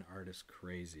drive an artist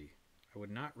crazy. I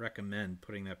would not recommend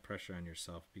putting that pressure on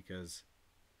yourself, because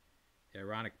the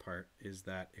ironic part is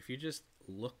that if you just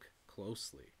look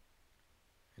closely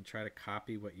and try to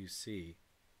copy what you see,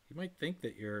 you might think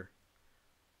that you're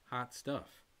hot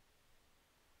stuff.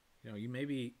 You know,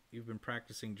 you've been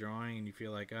practicing drawing and you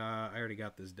feel like, I already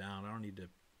got this down. I don't need to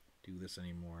do this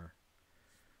anymore.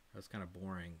 That's kind of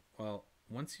boring. Well,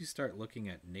 once you start looking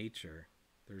at nature,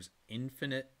 there's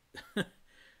infinite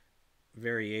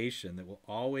variation that will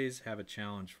always have a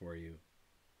challenge for you.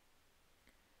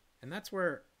 And that's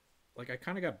where, like, I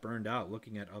kind of got burned out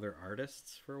looking at other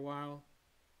artists for a while.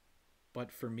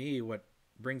 But for me, what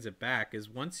brings it back is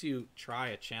once you try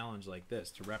a challenge like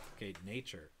this to replicate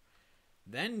nature,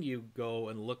 then you go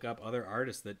and look up other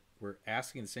artists that were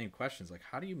asking the same questions. Like,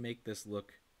 how do you make this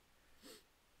look,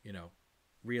 you know,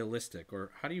 realistic?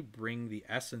 Or how do you bring the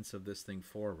essence of this thing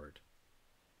forward?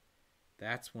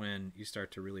 That's when you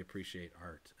start to really appreciate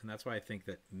art. And that's why I think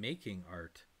that making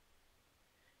art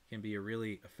can be a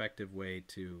really effective way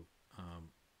to,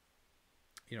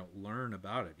 you know, learn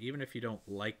about it. Even if you don't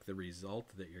like the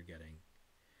result that you're getting,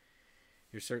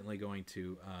 you're certainly going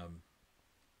to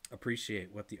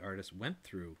appreciate what the artist went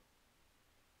through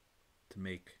to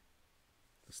make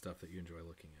the stuff that you enjoy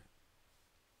looking at.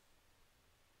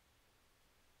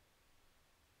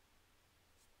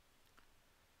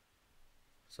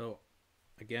 So,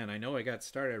 again, I know I got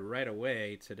started right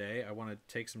away today. I want to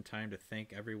take some time to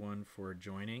thank everyone for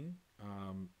joining,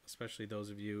 especially those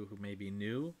of you who may be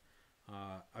new.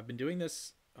 I've been doing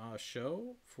this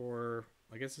show for,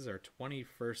 I guess, this is our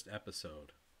 21st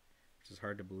episode, which is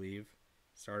hard to believe.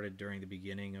 Started during the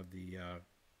beginning of the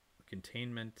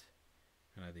containment,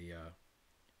 the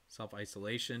self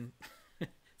isolation.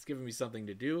 It's given me something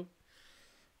to do.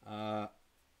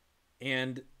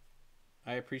 And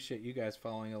I appreciate you guys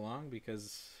following along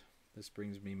because this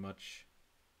brings me much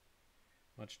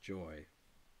joy.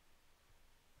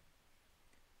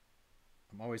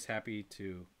 I'm always happy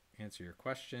to answer your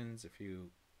questions if you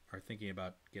are thinking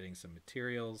about getting some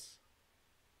materials,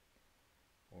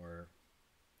 or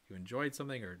you enjoyed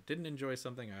something or didn't enjoy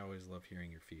something. I always love hearing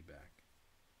your feedback.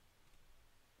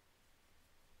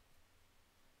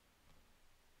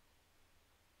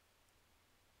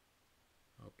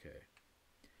 Okay.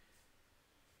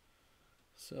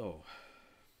 So,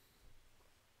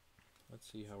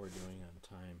 let's see how we're doing on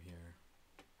time here.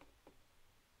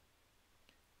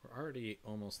 We're already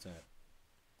almost at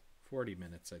 40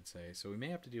 minutes, I'd say. So we may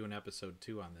have to do an episode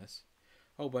 2 on this.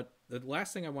 Oh, but the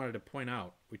last thing I wanted to point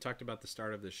out, we talked about the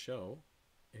start of this show.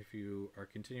 If you are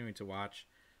continuing to watch,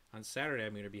 on Saturday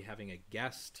I'm going to be having a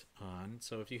guest on.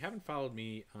 So if you haven't followed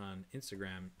me on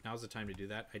Instagram, now's the time to do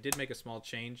that. I did make a small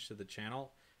change to the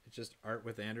channel. It's just Art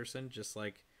with Anderson, just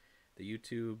like the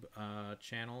YouTube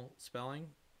channel spelling.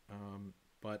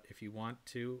 But if you want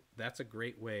to, that's a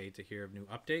great way to hear of new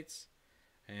updates.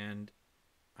 And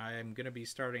I'm going to be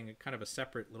starting a kind of a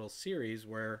separate little series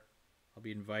where I'll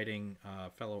be inviting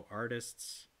fellow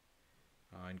artists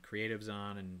and creatives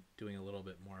on and doing a little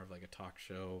bit more of like a talk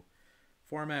show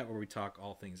format where we talk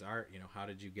all things art. You know, how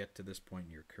did you get to this point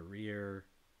in your career?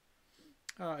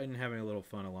 And having a little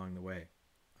fun along the way.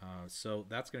 So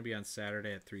that's going to be on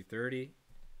Saturday at 3:30.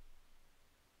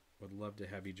 Would love to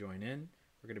have you join in.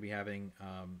 We're going to be having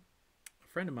a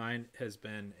friend of mine has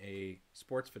been a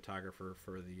sports photographer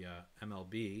for the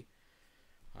MLB,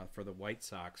 for the White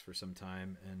Sox for some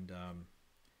time, and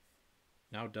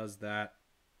now does that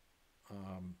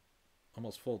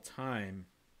almost full time.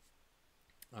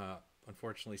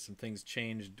 Unfortunately, some things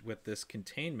changed with this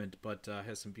containment, but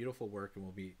has some beautiful work, and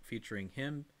we'll be featuring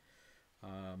him.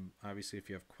 Obviously, if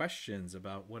you have questions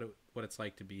about what it's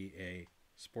like to be a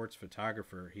sports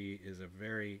photographer, he is a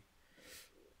very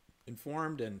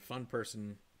informed and fun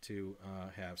person to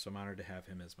have. So I'm honored to have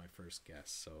him as my first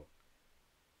guest. So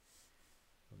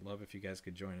I'd love if you guys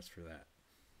could join us for that.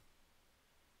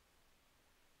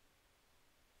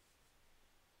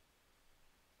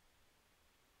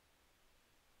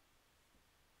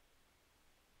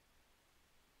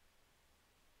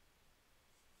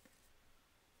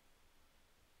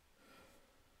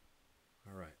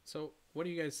 All right. So what are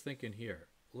you guys thinking here?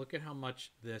 Look at how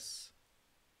much this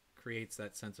creates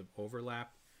that sense of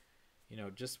overlap. You know,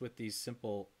 just with these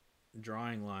simple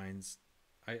drawing lines,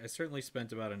 I certainly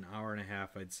spent about an hour and a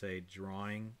half, I'd say,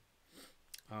 drawing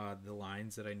the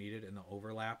lines that I needed and the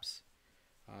overlaps.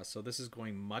 So this is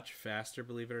going much faster,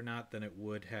 believe it or not, than it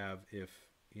would have if,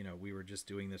 you know, we were just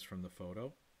doing this from the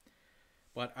photo.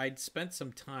 But I'd spent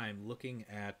some time looking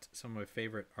at some of my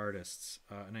favorite artists,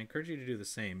 and I encourage you to do the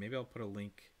same. Maybe I'll put a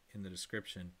link in the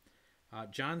description.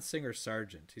 John Singer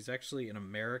Sargent. He's actually an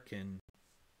American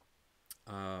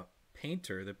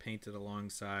painter that painted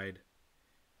alongside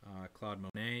Claude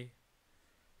Monet.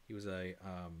 He was a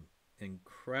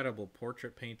incredible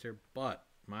portrait painter, but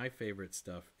my favorite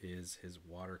stuff is his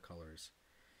watercolors.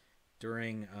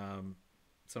 During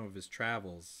some of his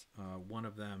travels, one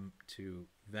of them to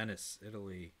Venice,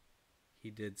 Italy, he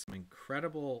did some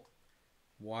incredible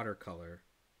watercolor.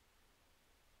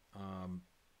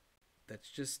 That's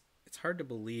just, it's hard to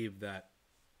believe that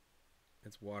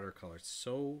it's watercolor. It's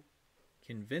so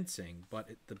convincing, but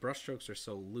the brushstrokes are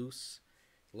so loose.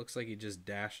 It looks like he just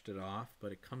dashed it off,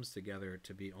 but it comes together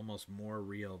to be almost more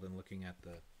real than looking at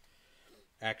the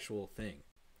actual thing.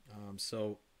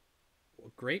 So a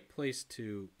great place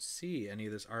to see any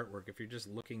of this artwork, if you're just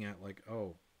looking at like,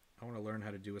 oh, I want to learn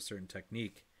how to do a certain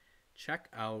technique, check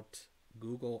out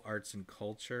Google Arts and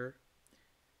Culture.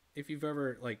 If you've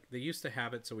ever, like, they used to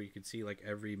have it so you could see like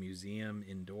every museum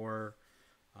indoor.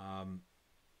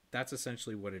 That's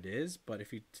essentially what it is. But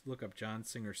if you look up John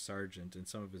Singer Sargent and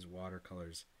some of his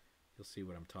watercolors, you'll see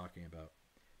what I'm talking about.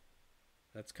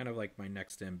 That's kind of like my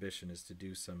next ambition, is to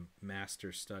do some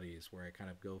master studies where I kind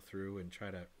of go through and try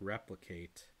to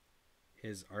replicate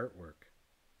his artwork,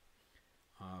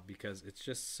 because it's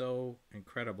just so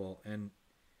incredible.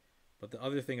 But the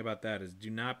other thing about that is, do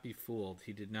not be fooled.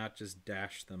 He did not just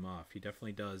dash them off. He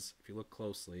definitely does. If you look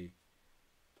closely,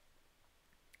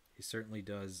 he certainly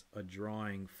does a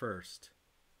drawing first,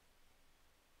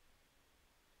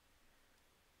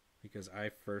 because I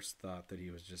first thought that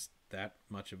he was just that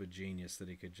much of a genius that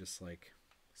he could just like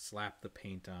slap the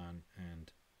paint on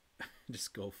and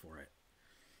just go for it.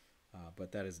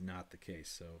 But that is not the case.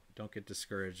 So don't get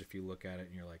discouraged if you look at it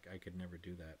and you're like, I could never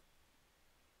do that.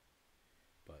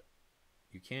 But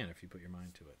you can if you put your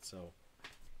mind to it. So,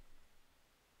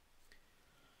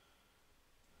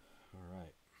 all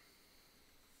right.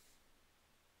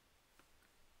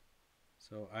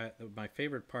 So my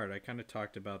favorite part, I kind of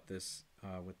talked about this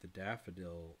with the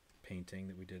daffodil painting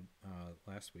that we did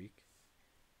last week,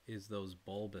 is those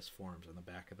bulbous forms on the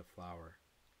back of the flower.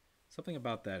 Something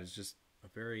about that is just a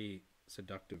very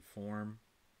seductive form.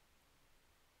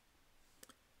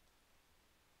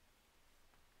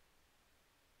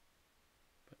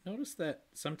 But notice that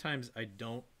sometimes I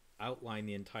don't outline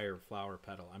the entire flower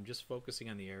petal. I'm just focusing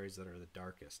on the areas that are the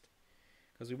darkest,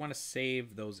 because we want to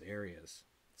save those areas.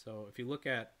 So if you look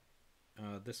at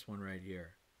this one right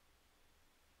here,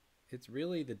 it's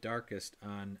really the darkest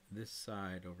on this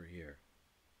side over here.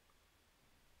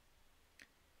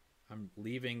 I'm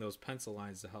leaving those pencil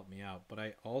lines to help me out, but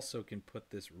I also can put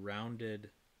this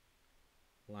rounded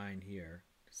line here,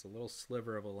 just a little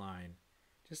sliver of a line,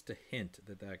 just a hint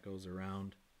that that goes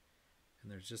around. And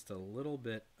there's just a little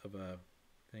bit of a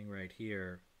thing right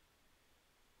here.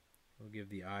 We'll give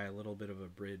the eye a little bit of a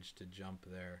bridge to jump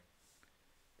there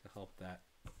to help that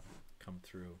come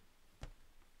through.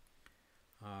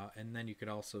 And then you could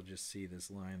also just see this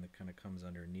line that kind of comes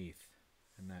underneath,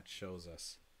 and that shows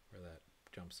us where that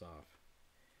jumps off.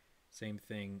 Same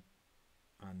thing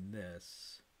on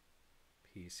this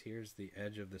piece. Here's the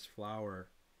edge of this flower,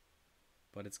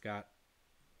 but it's got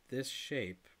this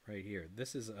shape right here.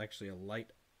 This is actually a light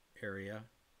area,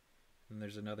 and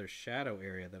there's another shadow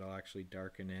area that I'll actually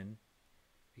darken in,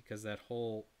 because that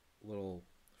whole little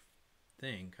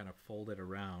thing kind of folded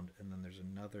around, and then there's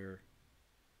another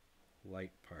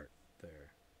light part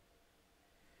there.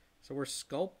 So we're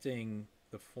sculpting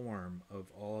the form of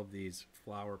all of these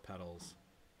flower petals,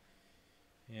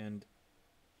 and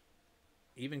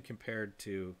even compared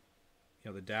to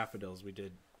the daffodils, we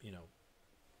did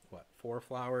what, 4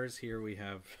 flowers. Here we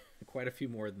have quite a few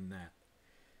more than that.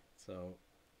 So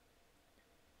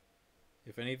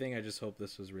if anything, I just hope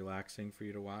this was relaxing for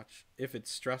you to watch. If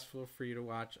it's stressful for you to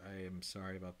watch, I am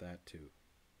sorry about that too.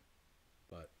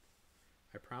 But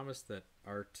I promise that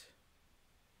art,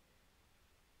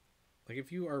 like if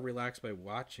you are relaxed by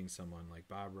watching someone like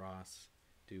Bob Ross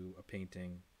do a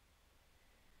painting,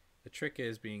 the trick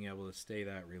is being able to stay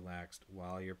that relaxed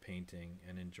while you're painting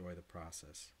and enjoy the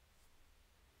process.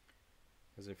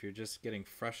 Because if you're just getting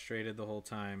frustrated the whole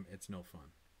time, it's no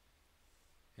fun.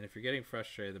 And if you're getting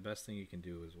frustrated, the best thing you can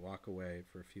do is walk away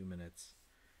for a few minutes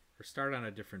or start on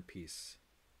a different piece.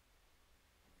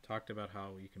 Talked about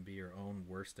how you can be your own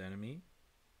worst enemy.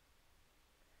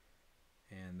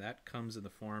 And that comes in the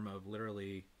form of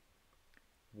literally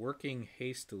working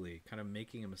hastily, kind of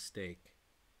making a mistake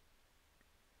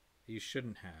that you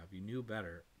shouldn't have. You knew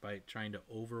better by trying to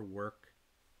overwork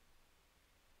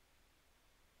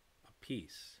a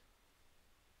piece.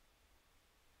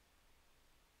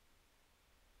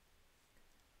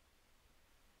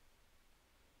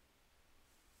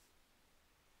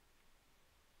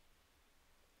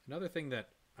 Another thing that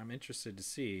I'm interested to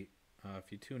see, if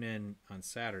you tune in on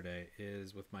Saturday,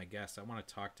 is with my guest. I want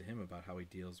to talk to him about how he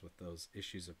deals with those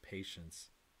issues of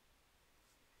patience,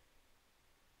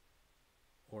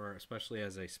 or especially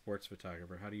as a sports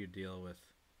photographer, how do you deal with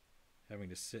having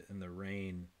to sit in the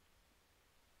rain,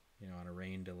 on a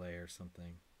rain delay or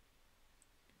something.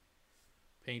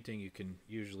 Painting you can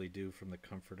usually do from the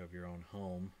comfort of your own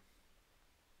home,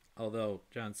 although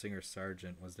John Singer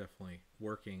Sargent was definitely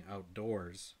working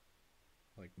outdoors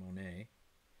like Monet.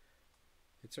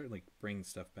 It certainly brings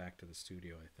stuff back to the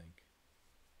studio, I think.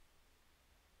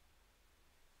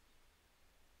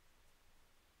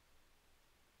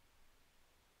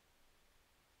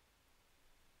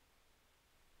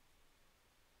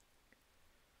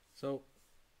 So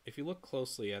if you look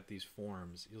closely at these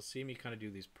forms, you'll see me kind of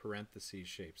do these parentheses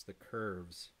shapes, the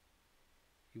curves.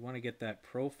 You want to get that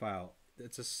profile.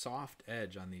 It's a soft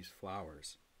edge on these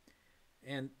flowers.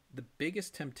 And the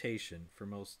biggest temptation for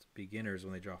most beginners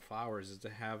when they draw flowers is to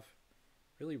have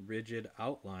really rigid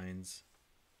outlines,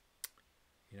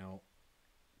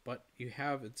 but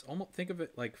it's almost, think of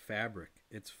it like fabric.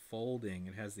 It's folding.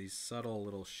 It has these subtle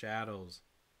little shadows.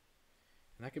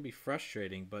 And that can be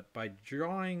frustrating, but by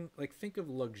drawing, think of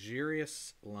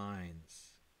luxurious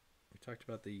lines. We talked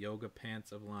about the yoga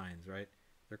pants of lines, right?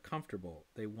 They're comfortable.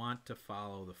 They want to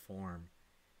follow the form.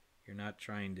 You're not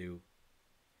trying to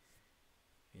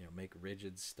make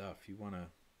rigid stuff. You want to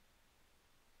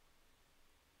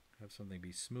have something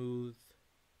be smooth.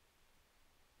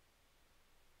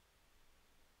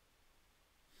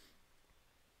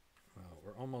 Well,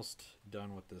 we're almost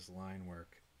done with this line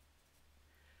work.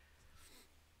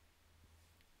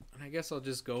 And I guess I'll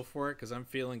just go for it because I'm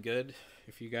feeling good.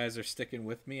 If you guys are sticking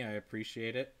with me, I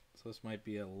appreciate it. So this might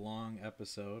be a long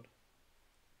episode.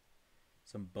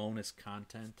 Some bonus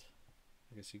content,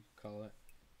 I guess you could call it.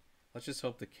 Let's just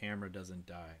hope the camera doesn't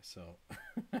die. So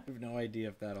I have no idea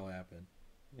if that'll happen.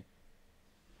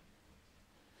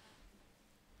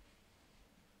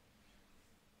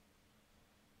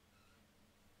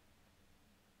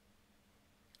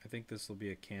 I think this will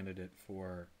be a candidate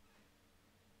for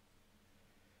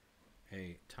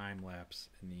a time lapse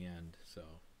in the end. So,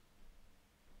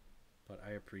 but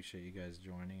I appreciate you guys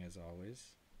joining as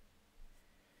always.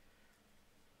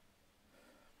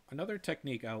 Another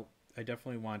technique I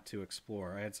definitely want to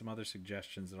explore. I had some other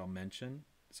suggestions that I'll mention.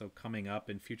 So coming up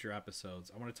in future episodes,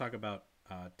 I want to talk about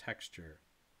texture,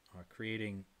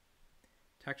 creating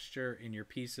texture in your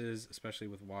pieces, especially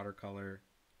with watercolor.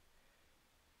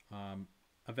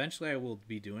 Eventually I will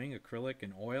be doing acrylic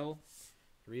and oil.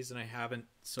 The reason I haven't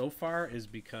so far is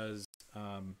because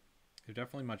they're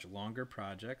definitely much longer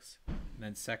projects. And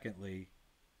then secondly,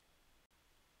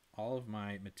 all of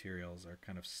my materials are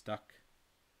kind of stuck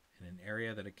in an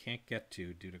area that I can't get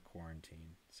to due to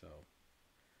quarantine. So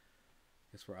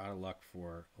I guess we're out of luck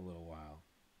for a little while.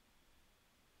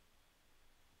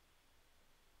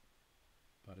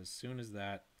 But as soon as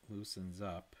that loosens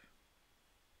up,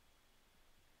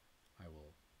 I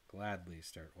will gladly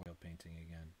start oil painting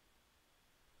again.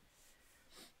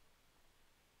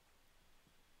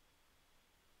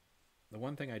 The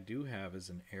one thing I do have is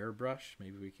an airbrush.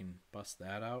 Maybe we can bust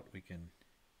that out. We can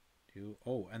do,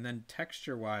 oh, and then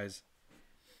texture wise,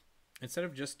 instead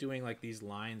of just doing like these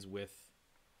lines with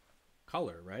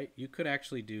color, right? You could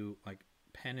actually do like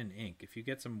pen and ink. If you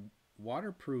get some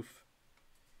waterproof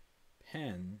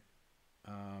pen,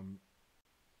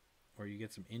 or you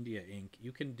get some India ink,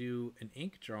 you can do an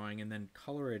ink drawing and then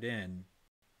color it in,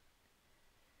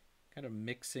 kind of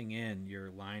mixing in your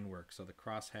line work. So the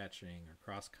cross hatching or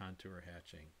cross contour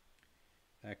hatching,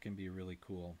 that can be really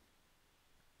cool.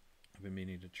 I've been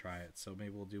meaning to try it, so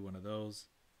maybe we'll do one of those.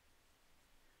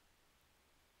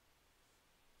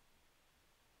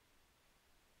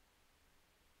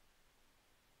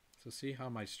 So see how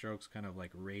my strokes kind of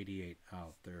like radiate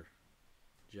out. They're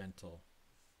gentle.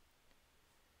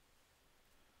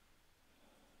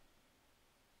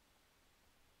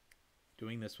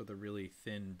 Doing this with a really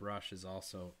thin brush is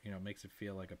also, makes it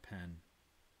feel like a pen.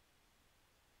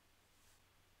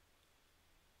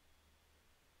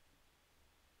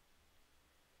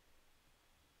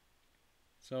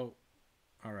 So,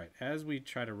 all right, as we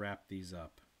try to wrap these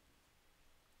up,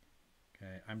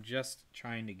 okay, I'm just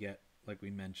trying to get, like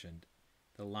we mentioned,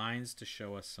 the lines to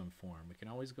show us some form. We can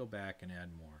always go back and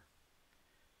add more.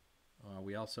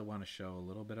 We also want to show a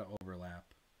little bit of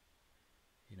overlap.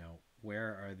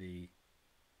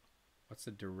 What's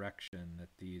the direction that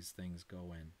these things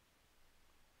go in?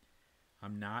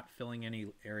 I'm not filling any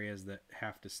areas that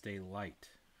have to stay light.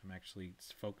 I'm actually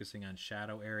focusing on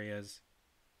shadow areas,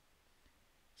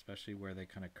 especially where they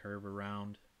kind of curve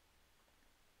around.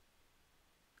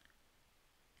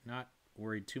 Not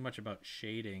worried too much about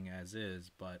shading as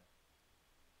is, but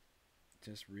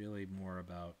just really more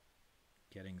about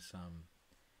getting some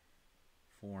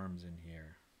forms in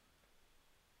here.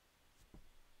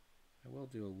 I will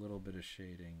do a little bit of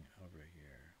shading over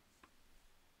here.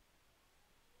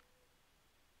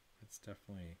 It's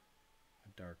definitely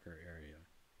a darker area.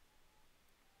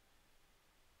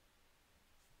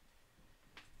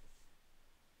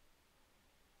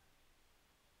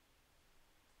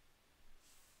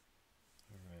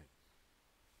 All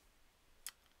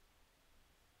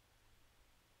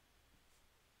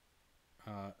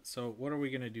right. So what are we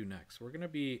going to do next? We're going to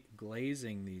be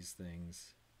glazing these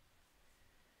things.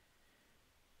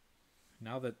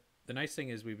 Now that the nice thing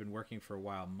is we've been working for a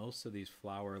while, most of these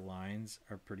flower lines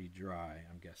are pretty dry,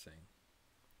 I'm guessing.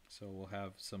 So we'll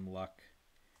have some luck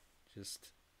just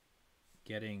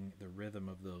getting the rhythm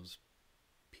of those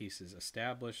pieces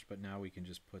established, but now we can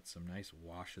just put some nice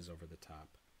washes over the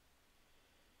top.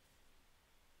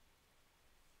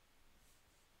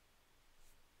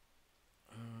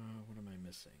 What am I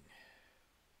missing?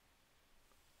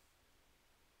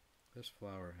 This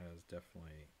flower has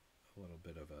definitely a little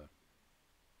bit of a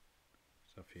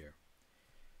stuff here.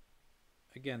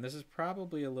 Again, this is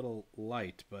probably a little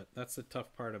light, but that's the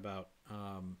tough part about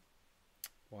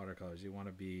watercolors. You want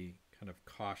to be kind of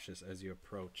cautious as you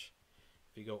approach.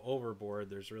 If you go overboard,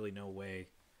 there's really no way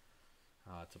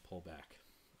to pull back.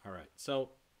 All right, so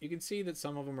you can see that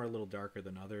some of them are a little darker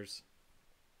than others.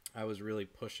 I was really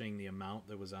pushing the amount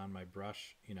that was on my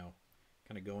brush, you know,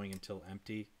 kind of going until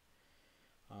empty.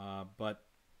 But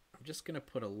I'm just going to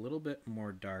put a little bit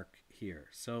more dark here.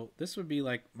 So this would be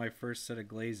like my first set of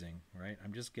glazing, right?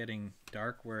 I'm just getting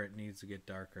dark where it needs to get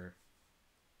darker.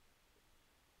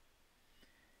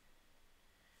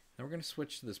 Now we're going to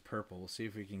switch to this purple. We'll see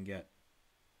if we can get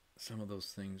some of those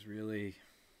things really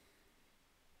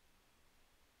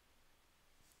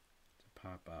to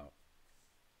pop out.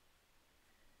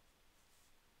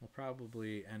 We'll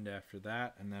probably end after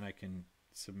that, and then I can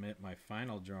submit my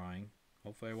final drawing.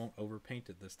 Hopefully I won't overpaint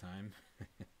it this time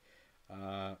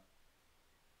on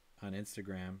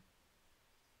Instagram.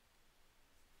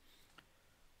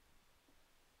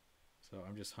 So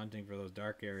I'm just hunting for those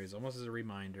dark areas, almost as a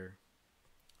reminder.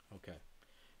 Okay,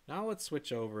 now let's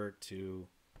switch over to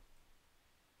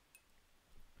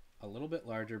a little bit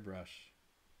larger brush.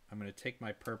 I'm going to take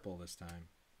my purple this time,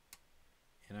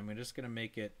 and I'm just going to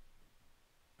make it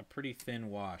a pretty thin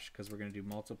wash because we're going to do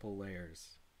multiple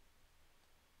layers.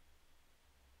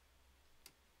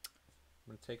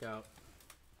 I'm going to take out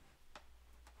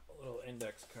a little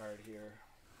index card here.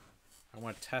 I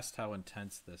want to test how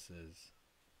intense this is.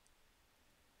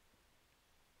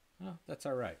 Oh, that's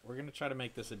all right. We're going to try to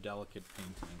make this a delicate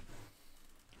painting.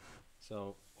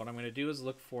 So what I'm going to do is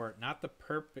look for not the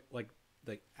perfect, like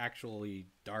the actually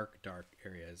dark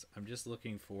areas. I'm just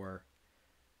looking for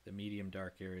the medium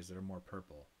dark areas that are more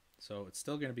purple. So it's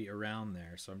still going to be around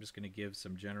there. So I'm just going to give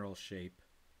some general shape.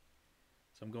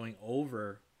 So I'm going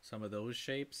over some of those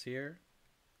shapes here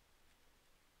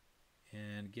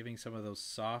and giving some of those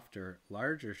softer,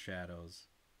 larger shadows.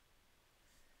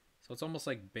 So it's almost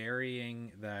like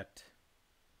burying that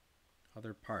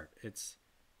other part. It's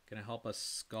going to help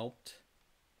us sculpt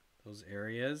those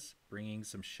areas, bringing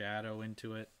some shadow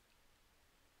into it.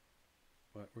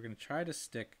 But we're going to try to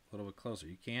stick a little bit closer.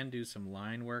 You can do some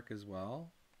line work as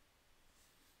well.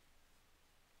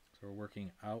 So we're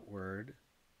working outward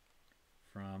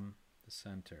from the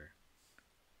center.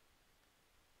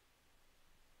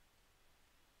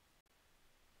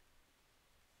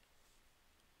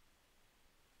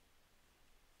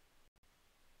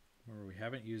 Where we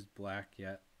haven't used black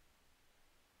yet.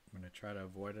 I'm going to try to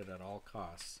avoid it at all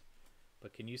costs.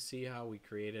 But can you see how we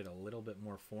created a little bit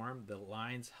more form? The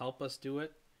lines help us do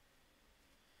it.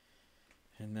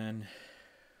 And then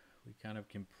we kind of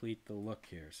complete the look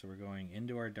here. So we're going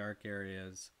into our dark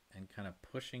areas and kind of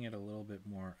pushing it a little bit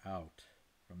more out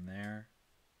from there.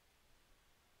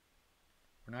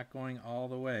 We're not going all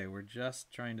the way. We're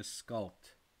just trying to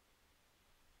sculpt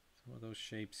some of those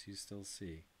shapes you still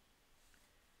see.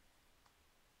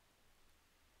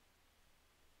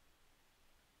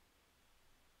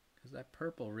 Because that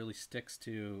purple really sticks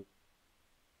to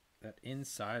that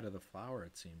inside of the flower,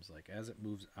 it seems like. As it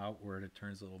moves outward, it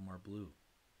turns a little more blue.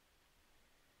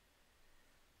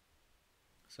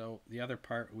 So the other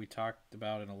part we talked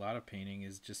about in a lot of painting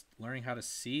is just learning how to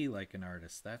see like an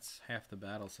artist. That's half the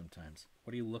battle sometimes.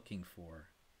 What are you looking for?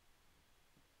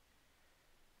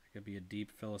 It could be a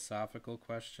deep philosophical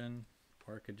question,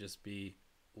 or it could just be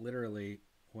literally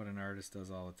what an artist does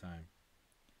all the time.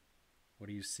 What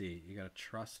do you see? You got to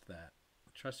trust that.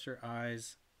 Trust your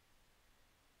eyes.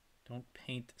 Don't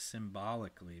paint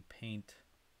symbolically. Paint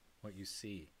what you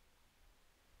see.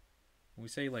 When we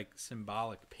say like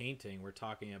symbolic painting, we're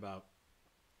talking about,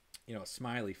 you know, a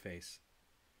smiley face.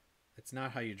 It's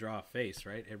not how you draw a face,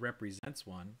 right? It represents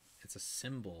one. It's a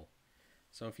symbol.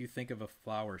 So if you think of a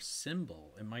flower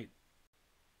symbol, it might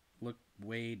look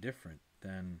way different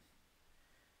than,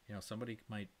 you know, somebody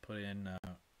might put in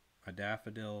a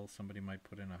daffodil, somebody might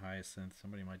put in a hyacinth,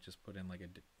 somebody might just put in like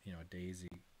a daisy,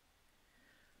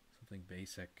 something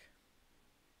basic.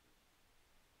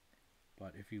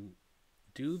 But if you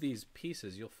do these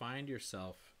pieces, you'll find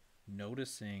yourself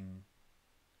noticing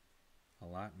a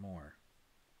lot more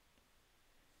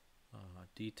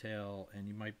detail, and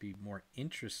you might be more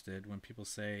interested when people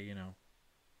say, you know,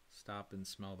 stop and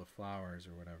smell the flowers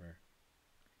or whatever.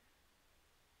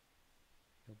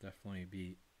 You'll definitely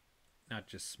be not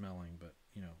just smelling, but,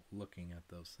 you know, looking at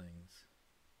those things.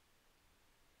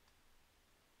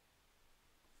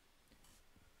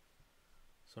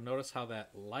 So notice how that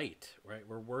light, right?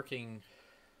 We're working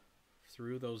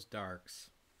through those darks.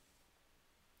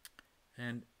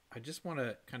 And I just want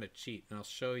to kind of cheat, and I'll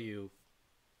show you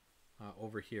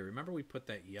over here. Remember we put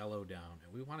that yellow down,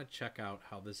 and we want to check out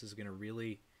how this is going to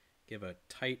really give a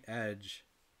tight edge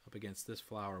up against this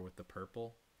flower with the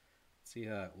purple. See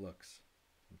how it looks.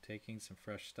 I'm taking some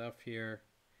fresh stuff here,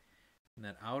 and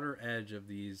that outer edge of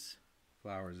these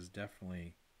flowers is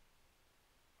definitely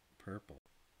purple.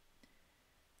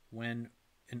 When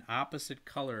an opposite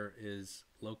color is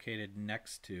located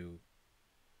next to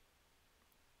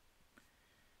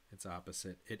its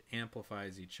opposite, it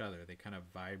amplifies each other. They kind of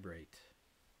vibrate.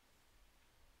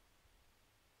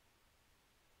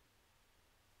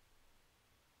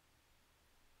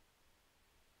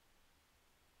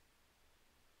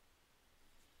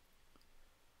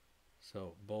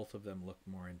 So both of them look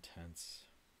more intense.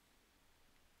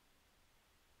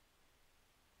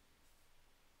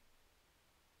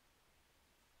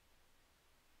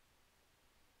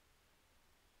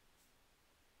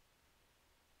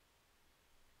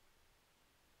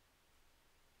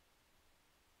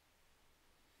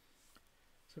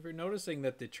 So if you're noticing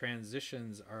that the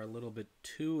transitions are a little bit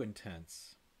too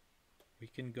intense, we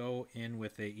can go in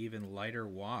with a even lighter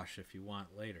wash if you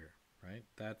want later, right?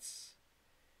 That's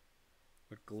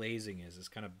what glazing is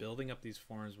kind of building up these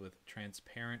forms with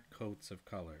transparent coats of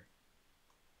color.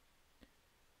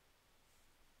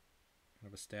 Kind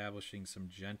of establishing some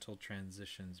gentle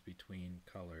transitions between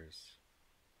colors.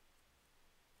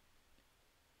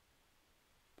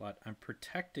 But I'm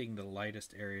protecting the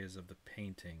lightest areas of the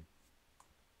painting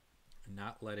and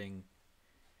not letting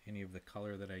any of the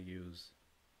color that I use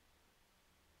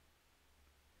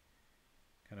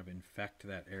kind of infect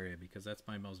that area, because that's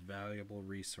my most valuable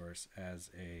resource as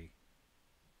a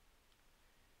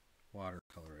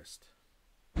watercolorist.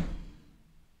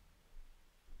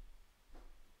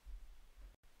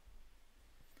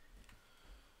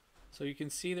 So you can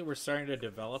see that we're starting to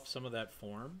develop some of that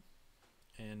form,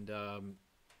 and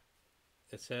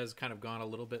it has kind of gone a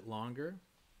little bit longer.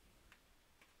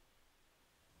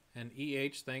 And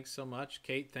EH, thanks so much.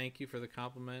 Kate, thank you for the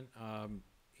compliment.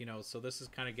 You know, so this is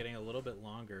kind of getting a little bit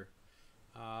longer.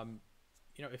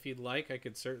 You know, if you'd like, I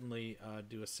could certainly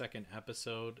do a second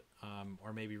episode,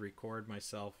 or maybe record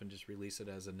myself and just release it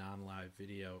as a non-live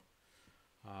video.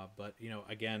 But, you know,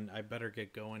 again, I better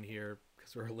get going here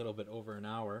because we're a little bit over an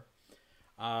hour.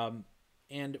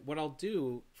 And what I'll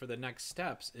do for the next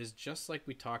steps is just like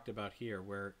we talked about here,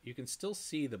 where you can still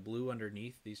see the blue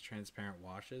underneath these transparent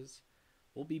washes.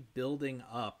 We'll be building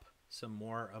up some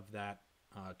more of that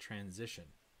transition.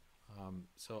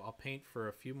 So I'll paint for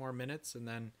a few more minutes, and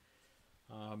then,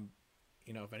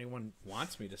 you know, if anyone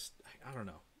wants me to, I don't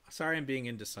know. Sorry, I'm being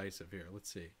indecisive here.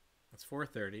 Let's see. It's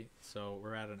 4:30, so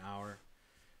we're at an hour.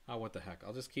 Oh, what the heck.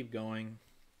 I'll just keep going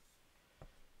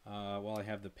while I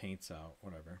have the paints out,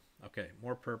 whatever. Okay,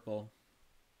 more purple.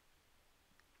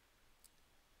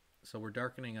 So we're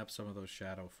darkening up some of those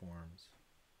shadow forms.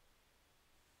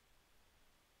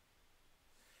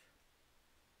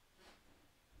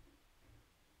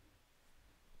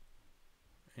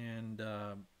 And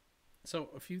so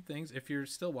a few things. If you're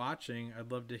still watching,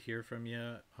 I'd love to hear from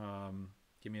you.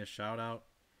 Give me a shout out.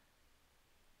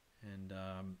 And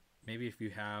maybe if you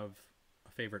have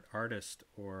a favorite artist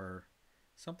or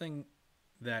something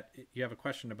that you have a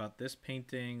question about this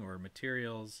painting or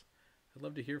materials, I'd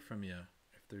love to hear from you.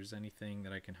 If there's anything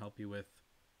that I can help you with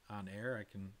on air,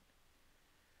 I can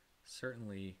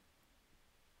certainly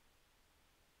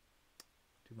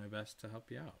do my best to help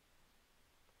you out.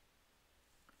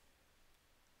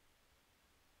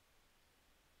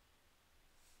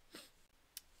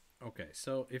 Okay,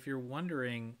 so if you're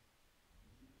wondering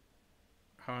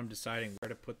how I'm deciding where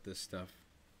to put this stuff,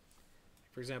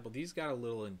 for example, these got a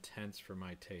little intense for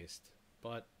my taste,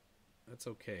 but that's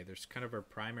okay. There's kind of our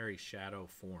primary shadow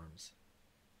forms.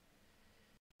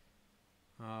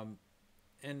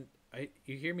 And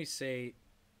you hear me say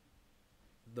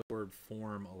the word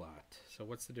form a lot. So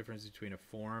what's the difference between a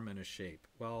form and a shape?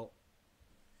 Well,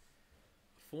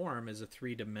 a form is a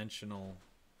three-dimensional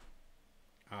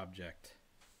object.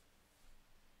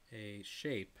 A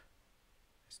shape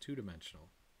is two-dimensional.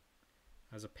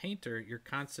 As a painter, you're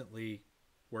constantly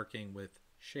working with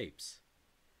shapes.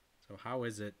 So how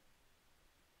is it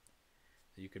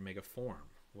that you can make a form?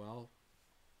 Well,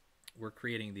 we're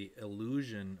creating the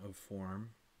illusion of form,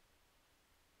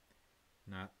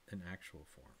 not an actual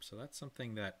form. So that's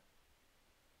something that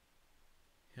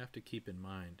you have to keep in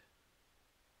mind.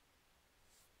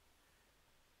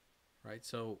 Right?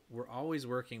 So we're always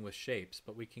working with shapes,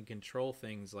 but we can control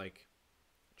things like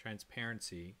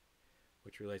transparency,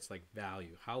 which relates like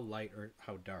value, how light or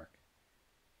how dark.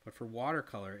 But for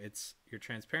watercolor, it's your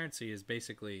transparency is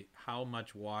basically how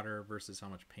much water versus how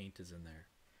much paint is in there.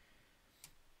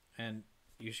 And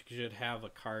you should have a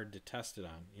card to test it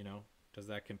on, you know. Does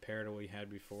that compare to what we had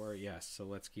before? Yes, so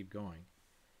let's keep going.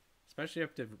 Especially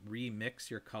if you have to remix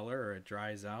your color or it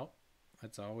dries out.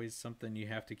 That's always something you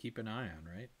have to keep an eye on,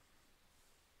 right?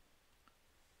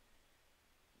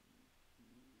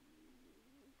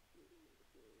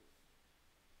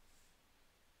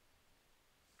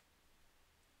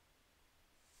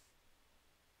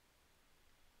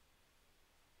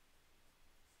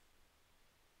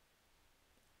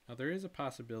 Now there is a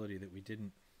possibility that we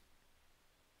didn't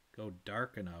go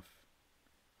dark enough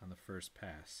on the first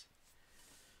pass.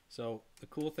 So the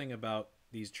cool thing about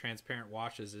these transparent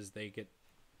washes is they get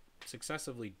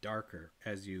successively darker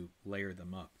as you layer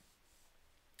them up.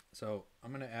 So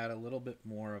I'm going to add a little bit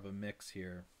more of a mix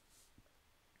here.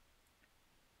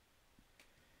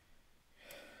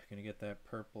 Going to get that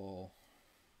purple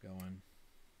going.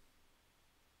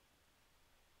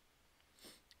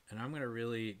 And I'm going to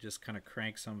really just kind of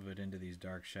crank some of it into these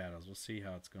dark shadows. We'll see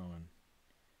how it's going.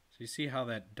 So you see how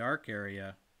that dark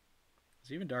area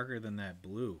is even darker than that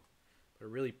blue, but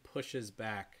it really pushes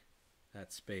back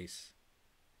that space.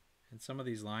 And some of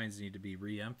these lines need to be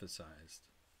re-emphasized.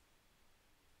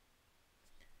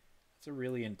 It's a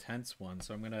really intense one,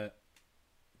 so I'm going to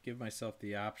give myself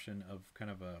the option of kind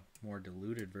of a more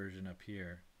diluted version up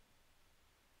here.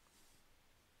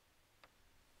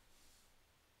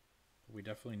 But we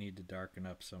definitely need to darken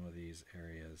up some of these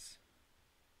areas.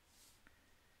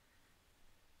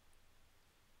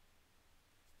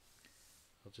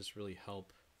 It'll just really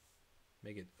help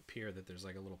make it appear that there's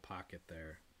like a little pocket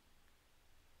there.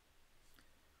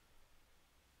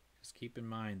 Just keep in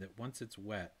mind that once it's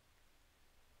wet,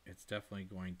 it's definitely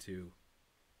going to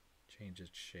change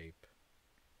its shape,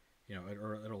 you know,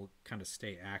 or it'll kind of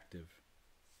stay active.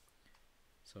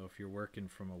 So if you're working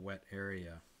from a wet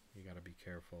area, you got to be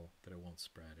careful that it won't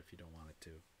spread if you don't want it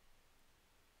to.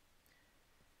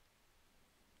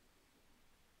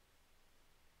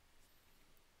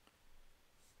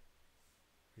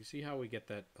 You see how we get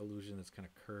that illusion that's kind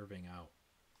of curving out?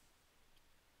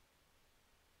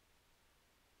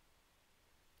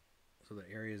 So the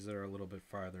areas that are a little bit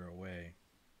farther away.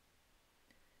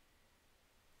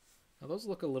 Now those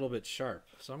look a little bit sharp,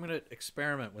 so I'm going to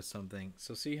experiment with something.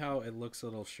 So see how it looks a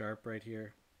little sharp right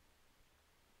here?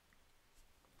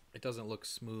 It doesn't look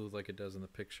smooth like it does in the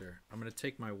picture. I'm going to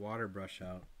take my water brush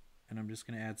out, and I'm just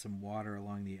going to add some water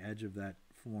along the edge of that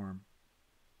form.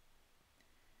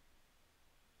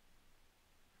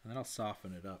 And then I'll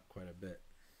soften it up quite a bit.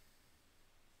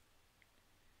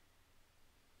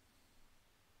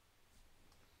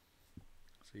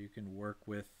 So you can work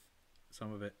with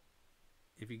some of it.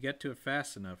 If you get to it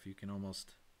fast enough, you can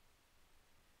almost,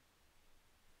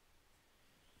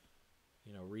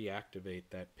 you know, reactivate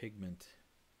that pigment.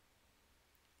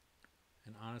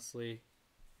 And honestly,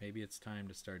 maybe it's time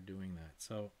to start doing that.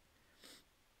 So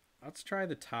let's try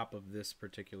the top of this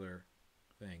particular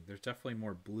thing. There's definitely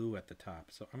more blue at the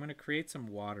top. So I'm going to create some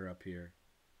water up here.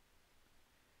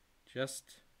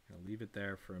 Just leave it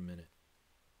there for a minute.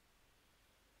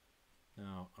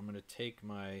 Now I'm going to take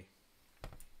my,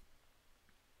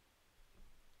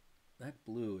 that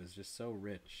blue is just so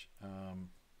rich. I'm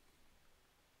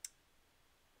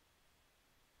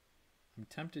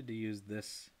tempted to use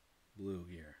this blue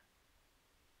here.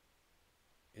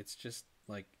 It's just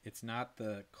like, it's not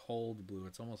the cold blue,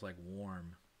 it's almost like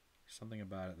warm. There's something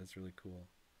about it that's really cool.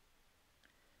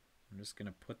 I'm just going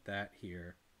to put that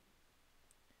here.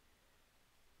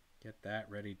 Get that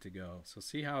ready to go. So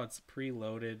see how it's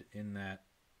preloaded in that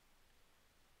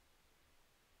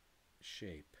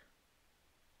shape.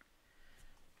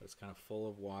 But it's kind of full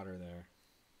of water there.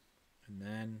 And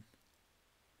then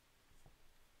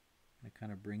I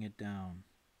kind of bring it down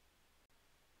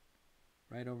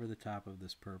right over the top of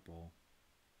this purple.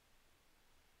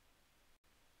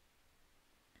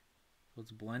 So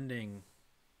it's blending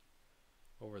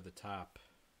over the top.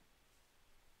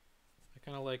 I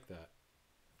kind of like that.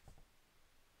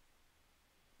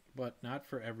 But not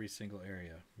for every single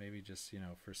area. Maybe just, you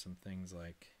know, for some things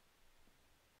like,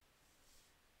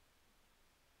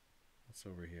 what's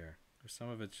over here? Or some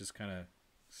of it's just kind of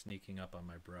sneaking up on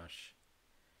my brush.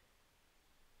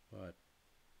 But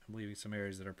I'm leaving some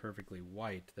areas that are perfectly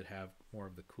white that have more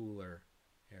of the cooler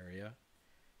area.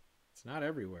 It's not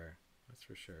everywhere, that's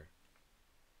for sure.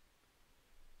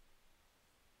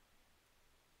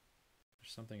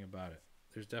 There's something about it.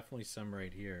 There's definitely some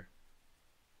right here.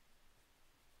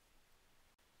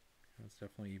 It's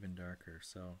definitely even darker.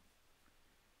 So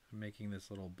I'm making this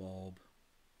little bulb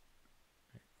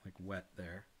like wet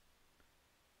there.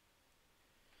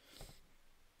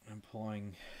 I'm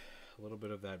pulling a little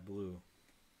bit of that blue.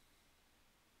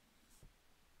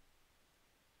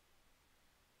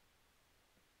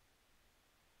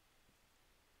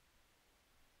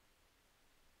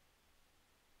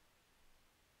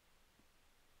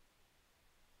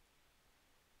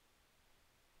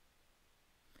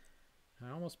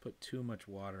 I almost put too much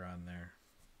water on there.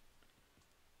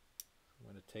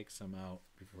 I'm going to take some out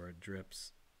before it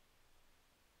drips.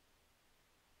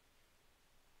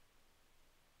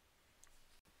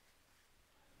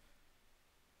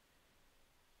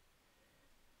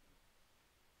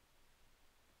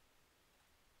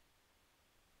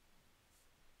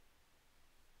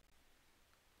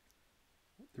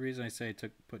 The reason I say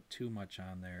put too much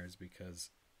on there is because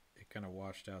it kind of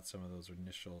washed out some of those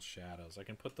initial shadows. I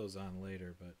can put those on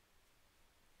later, but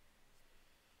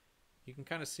you can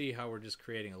kind of see how we're just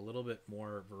creating a little bit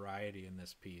more variety in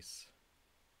this piece.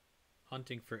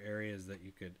 Hunting for areas that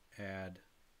you could add,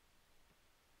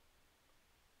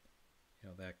 you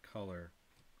know, that color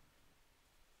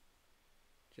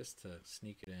just to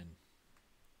sneak it in.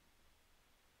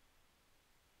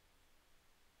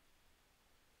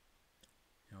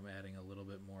 You know, I'm adding a little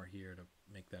bit more here to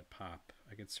make that pop.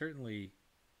 I could certainly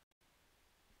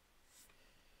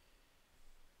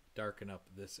darken up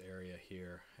this area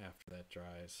here after that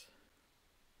dries.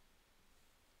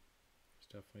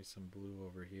 There's definitely some blue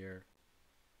over here.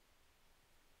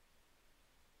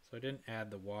 So I didn't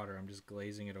add the water, I'm just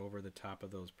glazing it over the top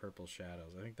of those purple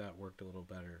shadows. I think that worked a little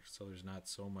better, so there's not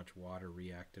so much water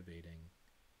reactivating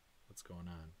what's going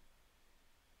on.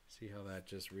 See how that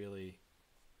just really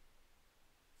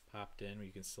popped in, where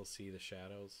you can still see the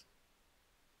shadows?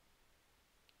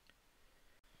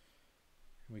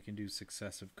 And we can do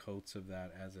successive coats of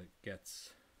that as it gets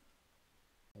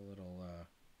a little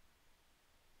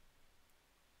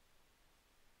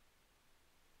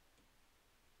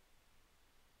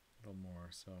more.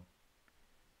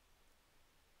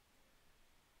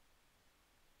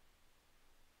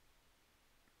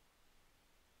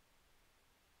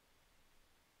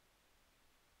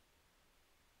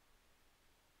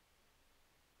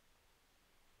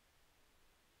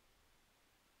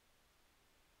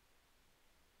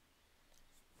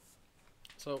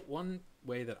 So one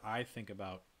way that I think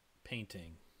about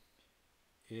painting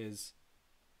is,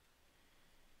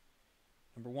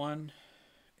 number one,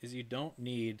 is you don't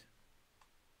need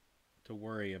to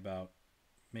worry about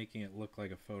making it look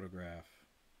like a photograph.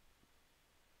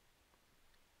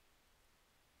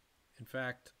 In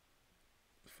fact,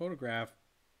 photography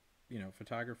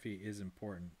is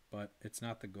important, but it's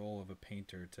not the goal of a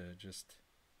painter to just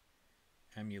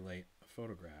emulate a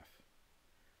photograph.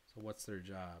 So what's their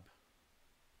job?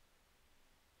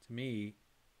 To me,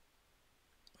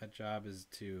 that job is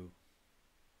to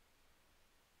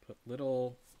put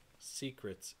little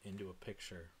secrets into a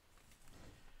picture,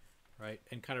 right?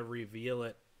 And kind of reveal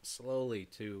it slowly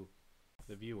to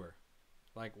the viewer.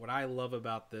 Like, what I love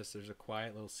about this, there's a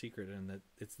quiet little secret in that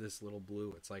it's this little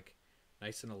blue. It's like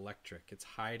nice and electric. It's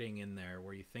hiding in there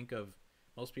where you think of,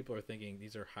 most people are thinking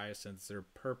these are hyacinths, they're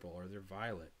purple or they're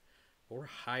violet. But we're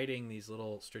hiding these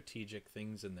little strategic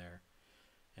things in there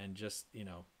and just, you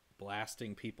know,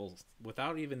 blasting people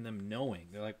without even them knowing.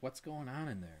 They're like, what's going on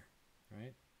in there,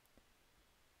 right?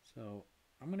 So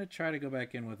I'm going to try to go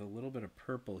back in with a little bit of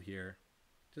purple here,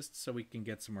 just so we can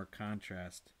get some more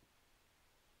contrast.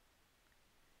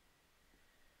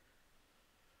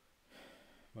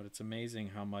 But it's amazing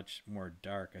how much more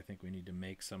dark I think we need to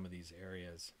make some of these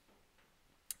areas.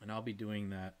 And I'll be doing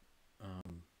that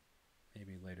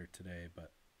maybe later today,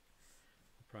 but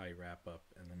we'll probably wrap up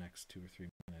in the next 2 or 3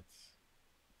 minutes.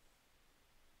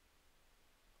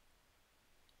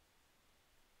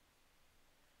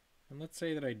 And let's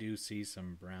say that I do see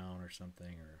some brown or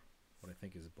something, or what I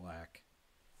think is black.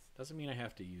 Doesn't mean I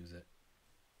have to use it.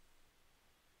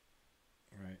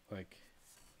 Right? Like,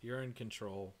 you're in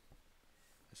control.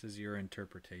 This is your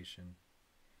interpretation.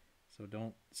 So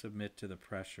don't submit to the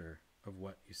pressure of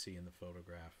what you see in the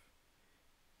photograph.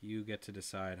 You get to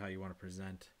decide how you want to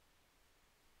present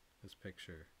this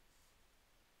picture.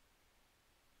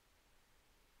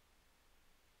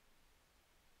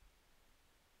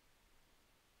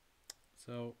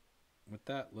 So with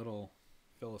that little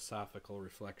philosophical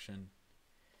reflection,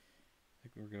 I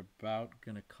think we're about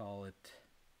going to call it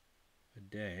a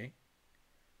day.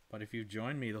 But if you've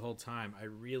joined me the whole time, I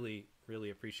really, really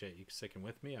appreciate you sticking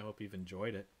with me. I hope you've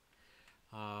enjoyed it.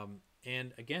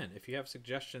 And again, if you have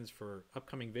suggestions for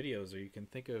upcoming videos, or you can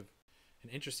think of an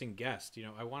interesting guest, you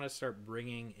know, I want to start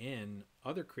bringing in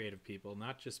other creative people,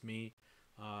 not just me,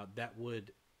 that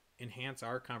would enhance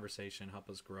our conversation, help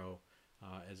us grow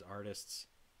as artists.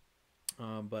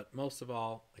 But most of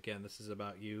all, again, this is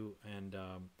about you, and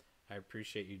I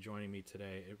appreciate you joining me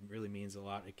today. It really means a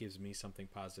lot. It gives me something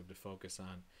positive to focus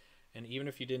on. And even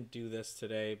if you didn't do this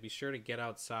today, be sure to get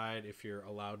outside if you're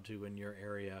allowed to in your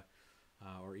area,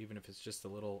 or even if it's just a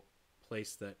little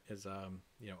place that is,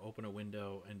 you know, open a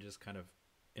window and just kind of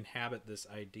inhabit this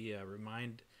idea.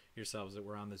 Remind yourselves that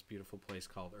we're on this beautiful place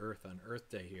called Earth on Earth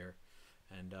Day here,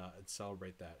 and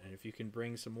celebrate that. And if you can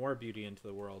bring some more beauty into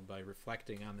the world by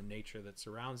reflecting on the nature that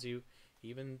surrounds you,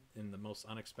 even in the most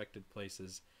unexpected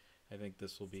places, I think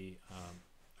this will be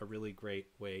a really great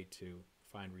way to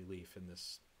find relief in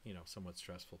this, you know, somewhat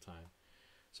stressful time.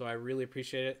 So I really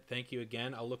appreciate it. Thank you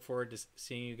again. I'll look forward to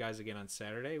seeing you guys again on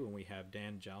Saturday when we have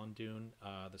Dan Jallandoon,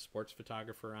 the sports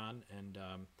photographer, on. And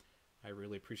I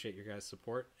really appreciate your guys'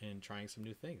 support in trying some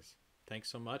new things. Thanks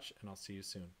so much, and I'll see you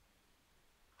soon.